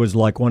McCarthy was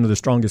like one of the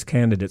strongest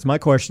candidates. My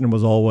question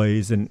was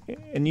always, and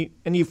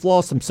you've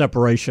lost some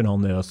separation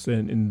on this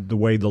in the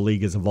way the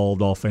league has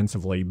evolved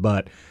offensively,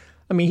 but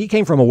I mean, he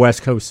came from a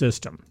West Coast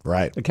system.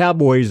 Right. The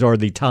Cowboys are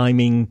the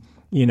timing,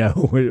 a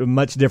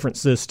much different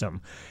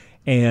system.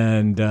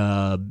 And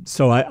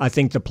so I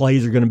think the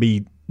plays are going to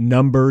be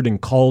numbered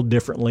and called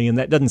differently, and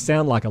that doesn't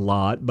sound like a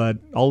lot, but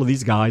all of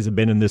these guys have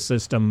been in this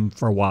system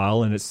for a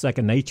while, and it's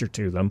second nature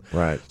to them.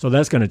 Right. So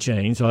that's going to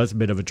change. So that's a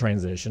bit of a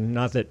transition.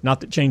 Not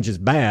that change is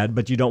bad,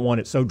 but you don't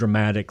want it so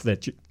dramatic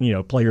that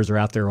players are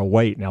out there. Oh,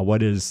 wait, now what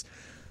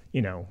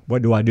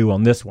do I do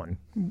on this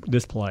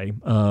play?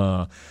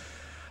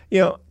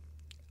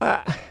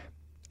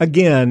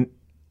 Again.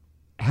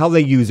 How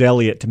they use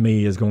Elliott to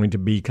me is going to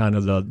be kind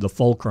of the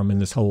fulcrum in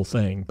this whole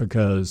thing,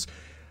 because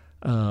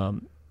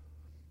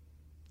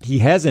he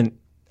hasn't,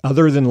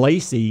 other than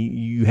Lacey,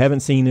 you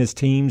haven't seen his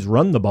teams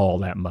run the ball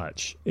that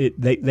much.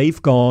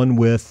 They've gone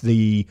with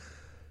the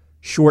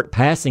short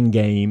passing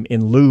game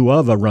in lieu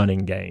of a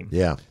running game.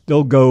 Yeah.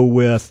 They'll go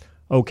with,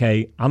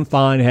 okay, I'm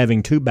fine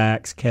having two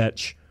backs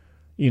catch,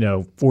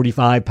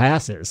 45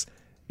 passes,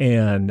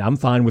 and I'm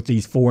fine with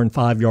these 4 and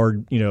 5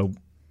 yard,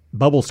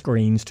 bubble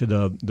screens to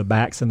the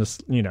backs and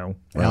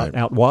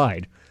out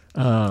wide.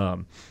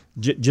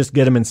 Just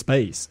get them in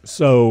space.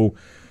 So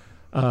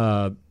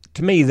to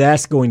me,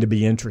 that's going to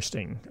be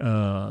interesting.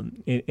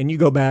 And you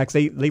go back,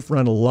 they've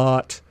run a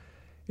lot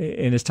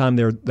in his time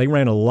there. They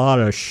ran a lot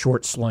of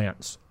short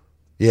slants.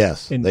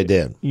 Yes, they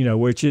did.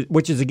 Which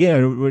is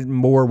again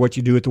more what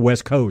you do at the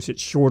West Coast.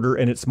 It's shorter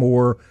and it's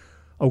more,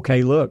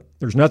 okay, look,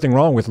 there's nothing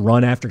wrong with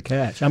run after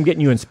catch. I'm getting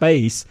you in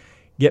space.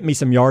 Get me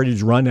some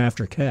yardage, run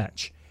after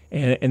catch.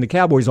 And the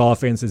Cowboys'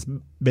 offense has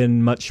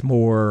been much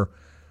more,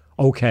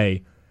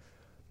 okay,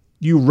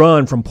 you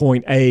run from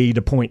point A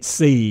to point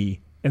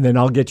C, and then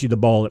I'll get you the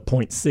ball at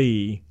point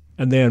C,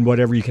 and then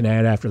whatever you can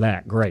add after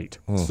that, great.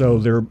 Mm-hmm.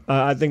 So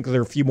I think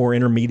there are a few more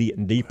intermediate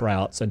and deep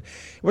routes. And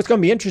what's going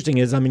to be interesting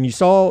is, I mean, you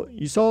saw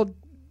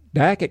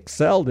Dak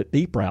excelled at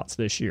deep routes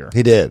this year.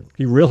 He did.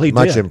 He really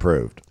Much did.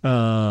 improved.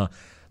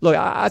 Look,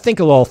 I think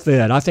it'll all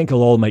fit. I think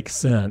it'll all make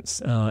sense.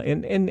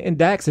 And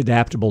Dak's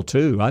adaptable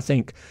too. I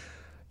think,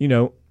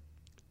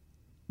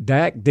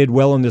 Dak did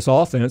well in this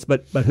offense,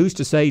 but who's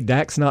to say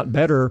Dak's not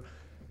better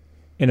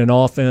in an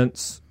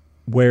offense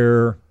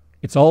where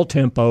it's all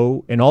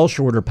tempo and all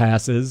shorter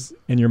passes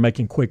and you're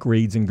making quick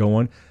reads and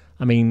going?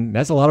 I mean,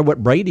 that's a lot of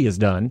what Brady has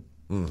done.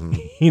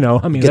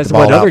 Mm-hmm. That's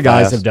what other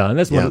guys have done.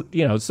 That's what,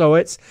 so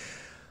it's,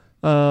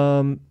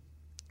 the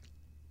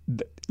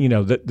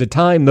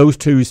time those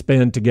two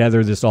spend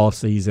together this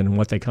offseason and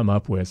what they come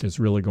up with is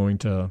really going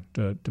to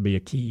be a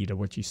key to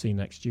what you see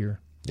next year.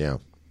 Yeah.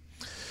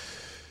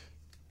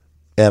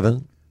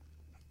 Evan?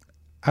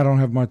 I don't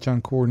have much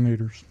on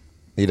coordinators.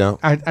 You don't?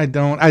 I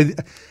don't.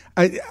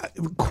 I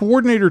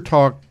coordinator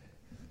talk,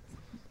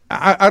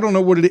 I don't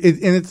know what it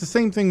is. And it's the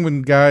same thing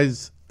when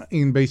guys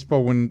in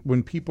baseball,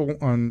 when people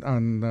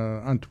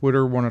on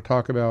Twitter want to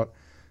talk about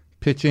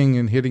pitching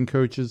and hitting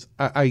coaches,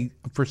 I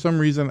for some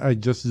reason I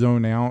just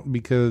zone out,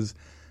 because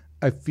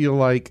I feel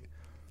like,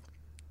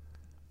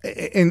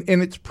 and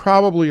it's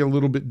probably a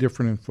little bit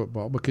different in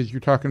football, because you're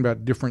talking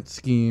about different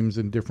schemes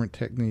and different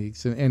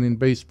techniques, and in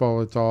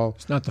baseball it's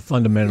not the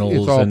fundamentals.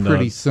 It's all and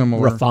pretty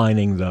similar,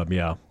 refining them.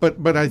 Yeah,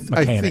 but I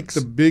think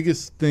the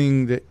biggest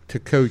thing to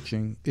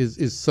coaching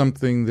is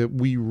something that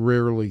we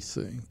rarely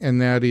see,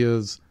 and that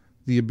is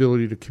the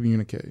ability to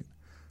communicate.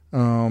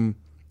 And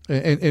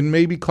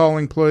maybe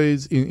calling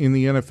plays in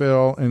the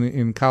NFL and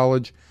in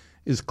college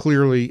is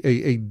clearly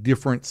a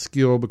different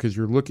skill, because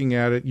you're looking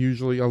at it.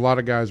 Usually a lot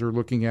of guys are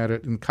looking at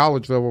it in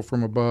college level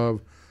from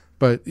above.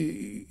 But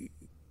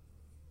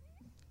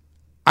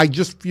I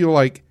just feel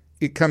like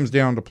it comes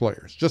down to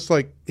players, just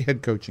like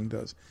head coaching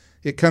does.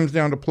 It comes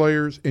down to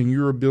players and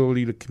your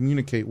ability to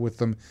communicate with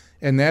them.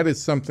 And that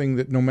is something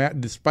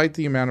that despite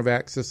the amount of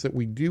access that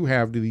we do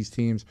have to these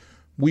teams,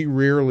 we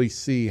rarely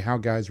see how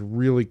guys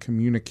really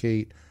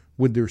communicate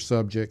with their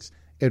subjects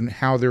and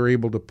how they're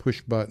able to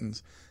push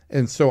buttons.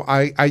 And so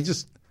I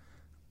just,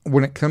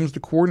 when it comes to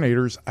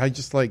coordinators, I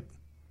just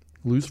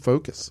lose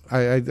focus.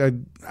 I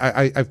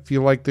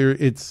feel like we're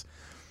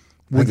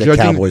the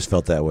Cowboys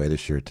felt that way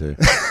this year too.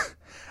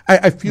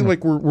 I feel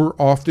like we're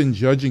often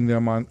judging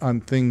them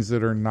on things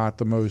that are not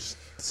the most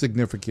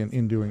significant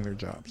in doing their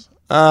jobs.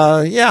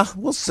 Yeah,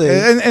 we'll see.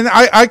 And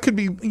I could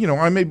be,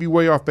 I may be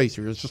way off base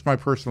here. It's just my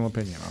personal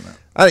opinion on that.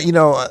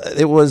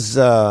 It was.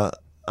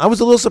 I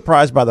was a little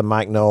surprised by the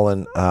Mike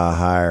Nolan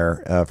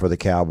hire for the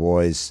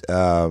Cowboys.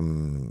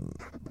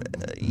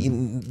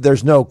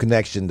 there's no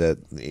connection to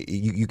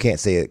you can't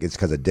say it's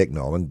because of Dick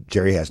Nolan.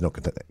 Jerry has no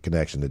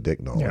connection to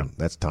Dick Nolan. Yeah.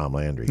 That's Tom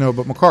Landry. No,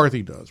 but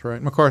McCarthy does,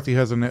 right? McCarthy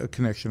has a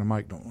connection to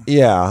Mike Nolan.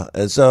 Yeah,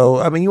 so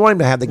I mean, you want him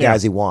to have the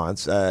guys he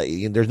wants.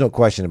 There's no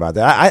question about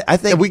that. I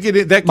think And we get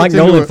it. That Mike gets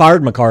into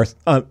Nolan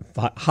a-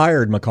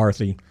 hired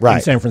McCarthy Right.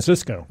 in San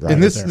Francisco. Right.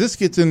 And this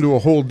gets into a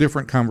whole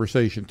different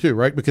conversation too,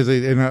 right? Because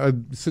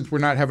since we're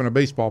not having a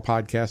baseball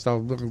podcast,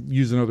 I'll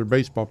use another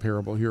baseball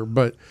parable here.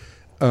 But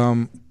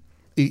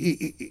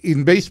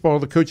in baseball,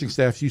 the coaching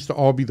staffs used to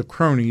all be the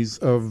cronies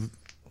of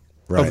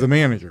the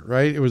manager,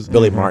 right? It was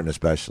Billy Martin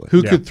especially.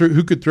 who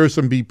could throw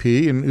some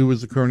BP and who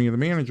was the crony of the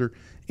manager.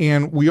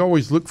 And we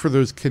always look for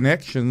those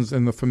connections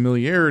and the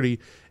familiarity.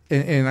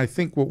 And I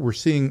think what we're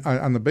seeing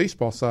on the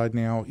baseball side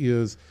now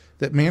is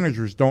that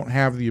managers don't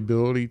have the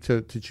ability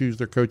to choose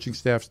their coaching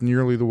staffs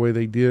nearly the way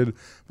they did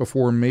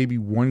before, maybe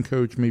one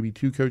coach, maybe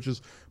two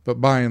coaches.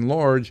 But by and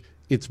large,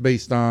 it's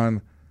based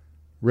on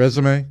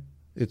resume,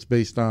 it's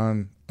based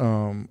on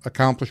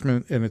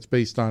accomplishment, and it's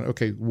based on,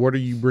 okay, what are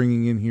you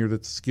bringing in here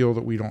that's a skill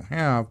that we don't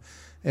have?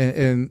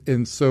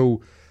 And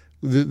so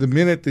the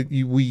minute that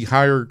we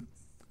hire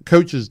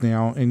coaches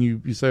now and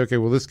you say, okay,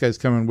 well, this guy's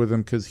coming with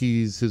him because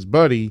he's his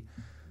buddy,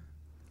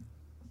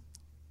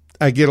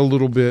 I get a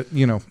little bit,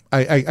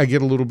 I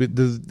get a little bit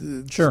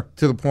Sure.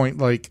 to the point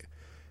like,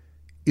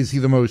 is he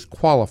the most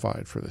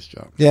qualified for this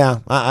job? Yeah,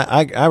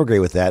 I agree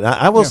with that.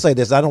 I will say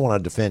this: I don't want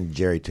to defend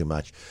Jerry too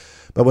much,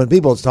 but when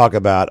people talk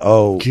about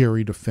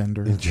Jerry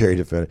Defender,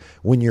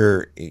 when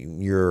you're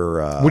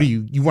what do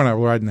you want to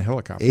ride in the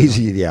helicopter?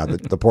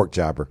 the pork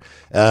chopper.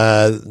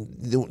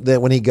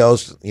 When he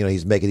goes,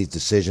 he's making these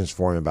decisions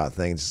for him about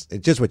things.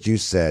 It's just what you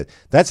said.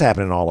 That's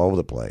happening all over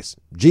the place.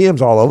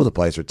 GMs all over the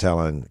place are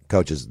telling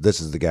coaches,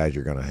 "This is the guys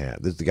you're going to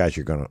have. This is the guys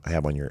you're going to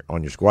have on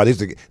your squad.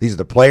 These are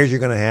the players you're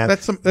going to have.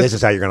 This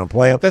is how you're going to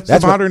play them." That's the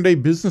modern day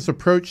business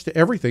approach to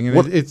everything,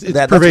 and it's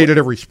pervaded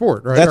every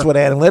sport. Right? That's what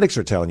analytics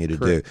are telling you to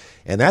do,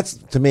 and that's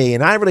to me.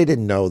 And I really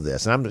didn't know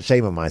this, and I'm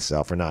ashamed of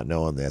myself for not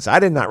knowing this. I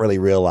did not really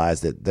realize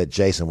that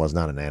Jason was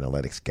not an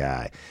analytics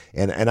guy,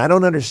 and I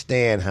don't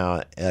understand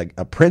how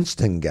a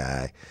Princeton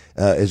guy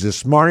is as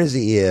smart as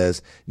he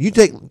is. You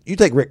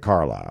take Rick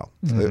Carlisle,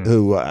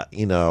 who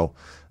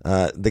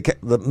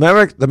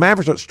the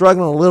Mavericks are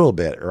struggling a little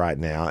bit right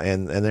now,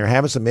 and they're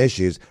having some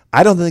issues.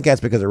 I don't think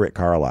that's because of Rick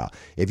Carlisle.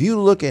 If you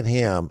look at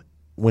him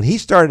when he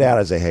started out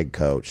as a head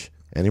coach,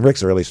 and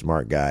Rick's a really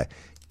smart guy,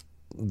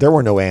 there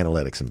were no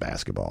analytics in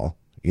basketball.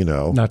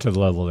 Not to the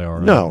level they are.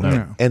 No.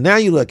 And now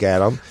you look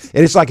at him,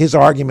 and it's like his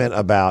argument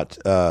about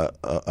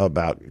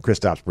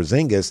Kristaps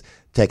Porzingis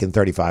taking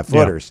 35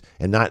 footers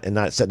and not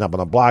setting up on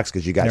the blocks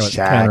because you got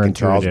Shaq and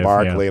Charles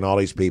Barkley and all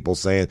these people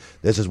saying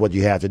this is what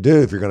you have to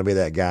do if you're going to be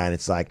that guy. And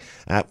it's like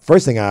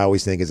first thing I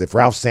always think is if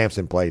Ralph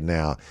Sampson played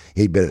now,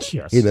 he'd been a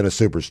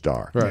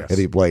superstar if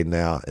he played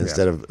now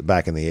instead of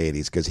back in the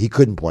 80s because he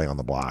couldn't play on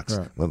the blocks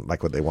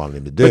like what they wanted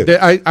him to do.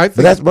 But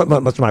that's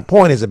what my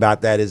point is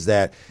about that is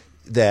that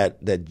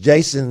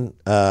Jason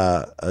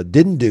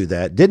didn't do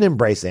that, didn't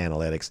embrace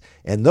analytics,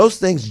 and those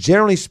things,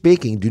 generally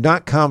speaking, do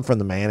not come from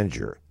the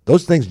manager.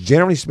 Those things,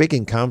 generally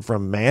speaking, come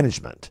from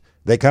management.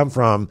 They come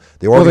from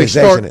the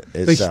organization itself.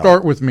 They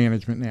start with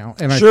management now,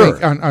 and I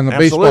think on the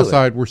baseball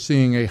side, we're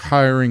seeing a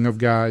hiring of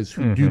guys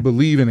who do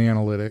believe in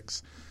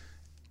analytics.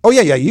 Oh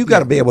yeah, you got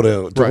to be able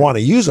to want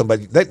to use them,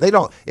 but they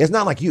don't. It's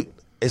not like you.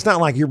 It's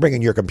not like you're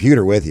bringing your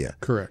computer with you.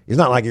 Correct. It's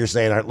not like you're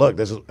saying, "Look,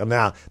 this is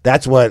now."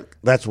 That's what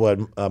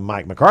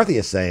Mike McCarthy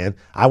is saying.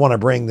 I want to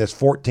bring this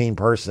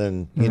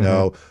 14-person,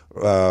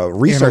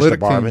 research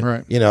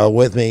department, team,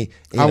 with me.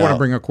 I want to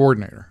bring a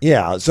coordinator.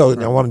 Yeah, so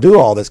I want to do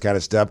all this kind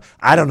of stuff.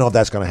 I don't know if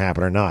that's going to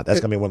happen or not. That's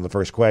going to be one of the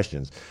first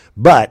questions.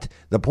 But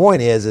the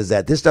point is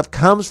that this stuff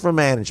comes from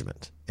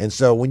management. And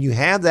so when you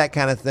have that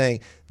kind of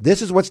thing,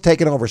 this is what's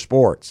taking over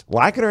sports.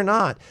 Like it or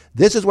not,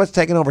 this is what's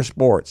taking over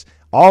sports.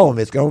 All of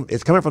them,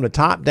 it's coming from the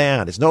top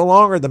down. It's no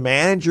longer the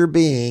manager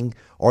being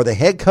or the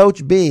head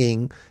coach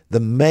being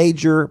the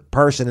major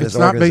person in this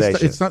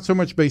organization. It's not so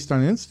much based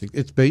on instinct.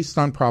 It's based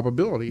on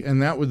probability.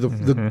 And that was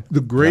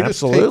the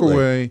greatest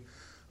takeaway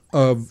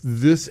of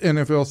this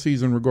NFL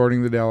season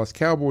regarding the Dallas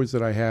Cowboys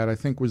that I had, I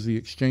think, was the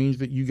exchange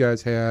that you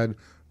guys had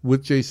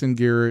with Jason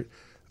Garrett.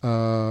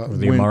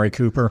 Amari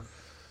Cooper.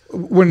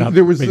 When not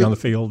there was on the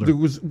field,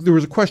 there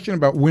was a question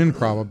about win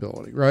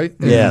probability, right?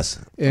 And, yes,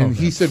 and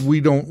he said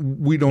we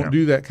don't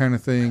do that kind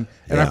of thing.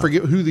 And I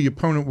forget who the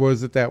opponent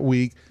was that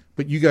week,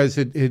 but you guys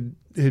had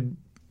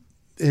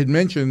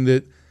mentioned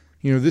that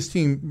this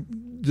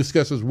team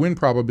discusses win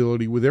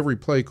probability with every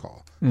play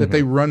call. That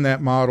they run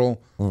that model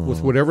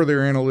with whatever their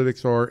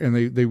analytics are, and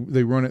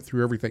they run it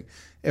through everything.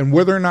 And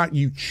whether or not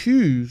you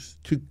choose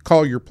to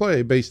call your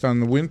play based on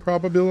the win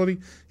probability,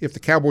 if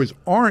the Cowboys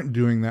aren't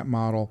doing that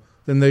model,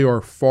 then they are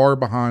far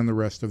behind the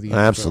rest of the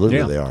NFL.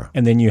 Absolutely, they are.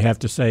 And then you have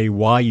to say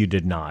why you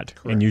did not.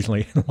 Correct. And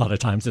usually, a lot of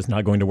times, it's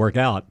not going to work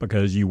out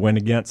because you went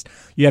against.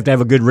 You have to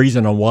have a good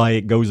reason on why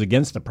it goes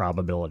against the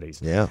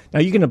probabilities. Yeah. Now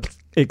you can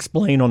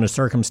explain on your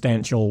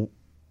circumstantial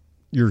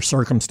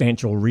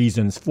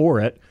reasons for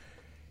it,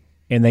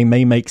 and they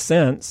may make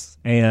sense,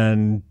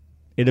 and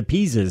it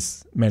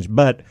appeases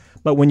management.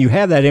 But when you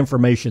have that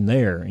information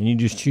there and you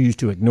just choose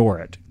to ignore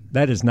it,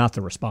 that is not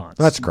the response.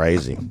 That's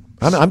crazy.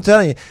 I'm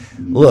telling you.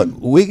 Look,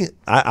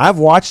 I've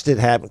watched it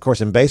happen. Of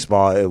course, in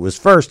baseball, it was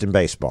first in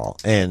baseball,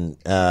 and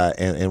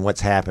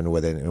what's happened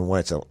with it, and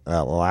what's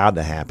allowed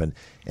to happen.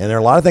 And there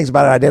are a lot of things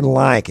about it I didn't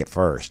like at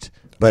first.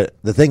 But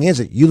the thing is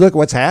that you look at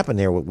what's happened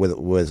here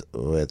with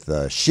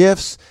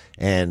shifts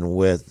and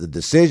with the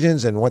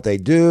decisions and what they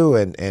do,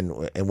 and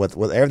with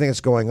everything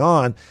that's going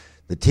on.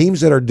 The teams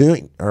that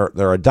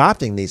are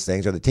adopting these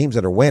things are the teams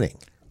that are winning.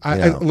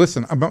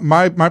 Listen,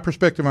 my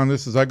perspective on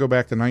this is I go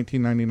back to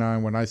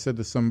 1999 when I said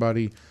to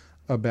somebody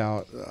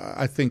about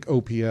I think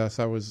OPS.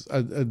 I was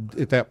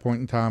at that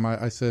point in time.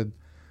 I said,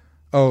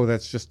 "Oh,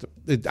 that's just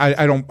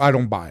I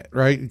don't buy it,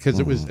 right?" Because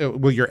it was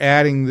you're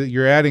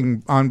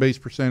adding on base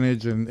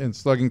percentage and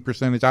slugging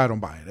percentage. I don't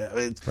buy it.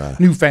 It's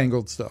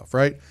newfangled stuff,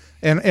 right?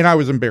 And I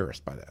was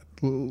embarrassed by that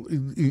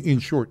in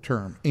short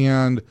term.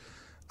 And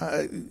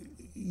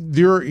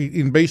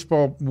in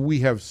baseball we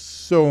have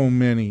so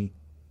many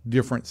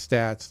different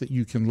stats that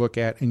you can look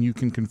at, and you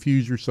can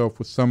confuse yourself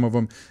with some of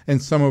them, and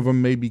some of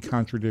them may be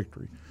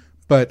contradictory.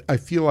 But I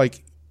feel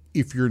like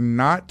if you're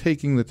not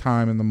taking the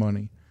time and the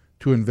money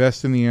to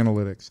invest in the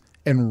analytics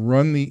and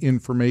run the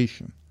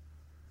information,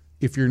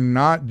 if you're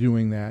not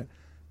doing that,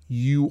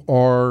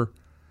 you're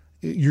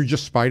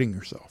just spiting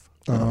yourself.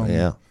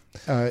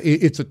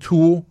 It's a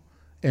tool,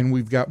 and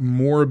we've got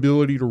more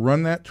ability to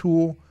run that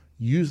tool,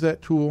 use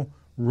that tool,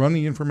 run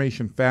the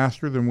information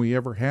faster than we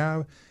ever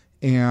have.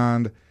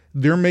 And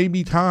there may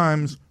be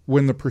times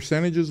when the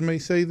percentages may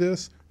say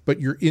this, but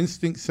your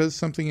instinct says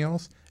something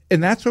else,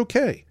 and that's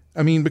okay.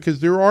 I mean,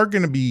 because there are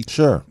going to be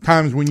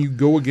times when you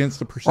go against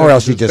the percentages. Or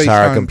else you just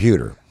hire a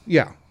computer.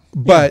 Yeah.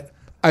 But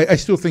I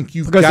still think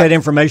because that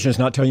information is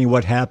not telling you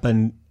what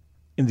happened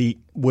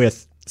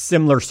with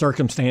similar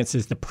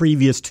circumstances the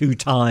previous two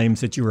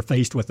times that you were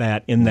faced with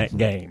that in that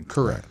game.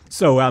 Correct.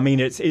 So I mean,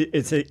 it's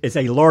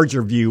a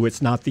larger view.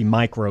 It's not the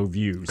micro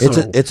view.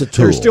 So it's a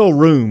tool. There's still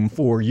room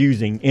for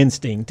using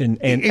instinct and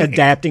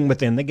adapting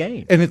within the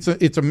game. And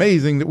it's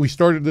amazing that we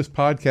started this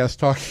podcast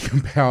talking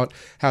about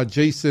how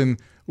Jason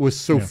was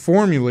so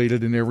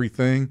formulated in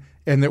everything,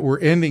 and that we're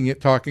ending it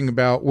talking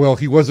about, well,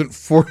 he wasn't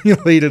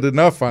formulated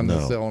enough on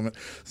this element.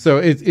 So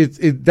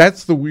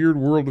that's the weird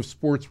world of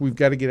sports. We've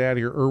got to get out of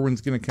here.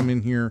 Irwin's going to come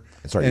in here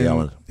and start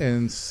yelling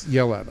and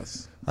yell at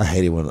us. I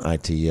hate it when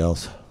IT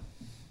yells.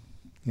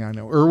 Yeah, I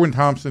know. Irwin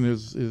Thompson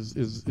is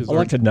I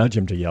like to nudge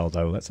him to yell,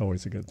 though. That's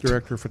always a good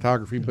director of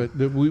photography. But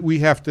we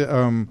have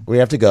to we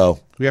have to go.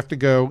 We have to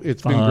go.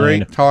 It's been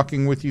great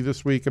talking with you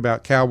this week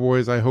about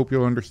Cowboys. I hope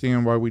you'll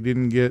understand why we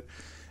didn't get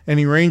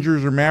any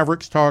Rangers or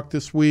Mavericks talk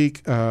this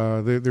week.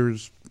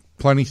 There's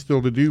plenty still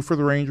to do for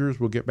the Rangers.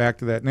 We'll get back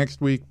to that next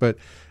week. But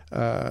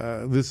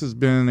this has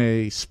been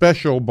a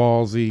special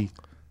Ballzy.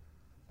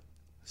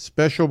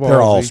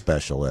 They're all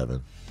special,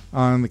 Evan.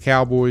 On the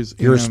Cowboys.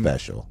 You're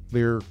special.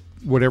 They're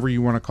whatever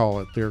you want to call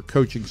it. They're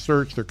coaching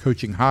search. They're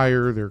coaching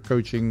hire. They're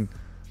coaching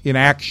in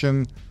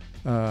action.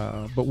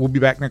 But we'll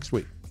be back next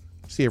week.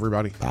 See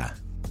everybody. Bye.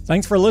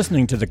 Thanks for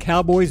listening to the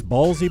Cowboys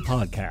Ballzy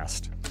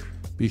Podcast.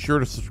 Be sure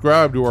to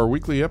subscribe to our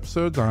weekly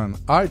episodes on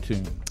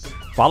iTunes.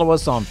 Follow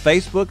us on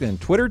Facebook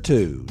and Twitter,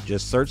 too.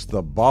 Just search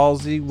the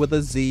Ballzy with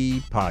a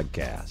Z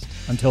podcast.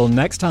 Until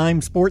next time,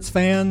 sports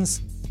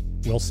fans,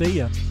 we'll see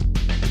you.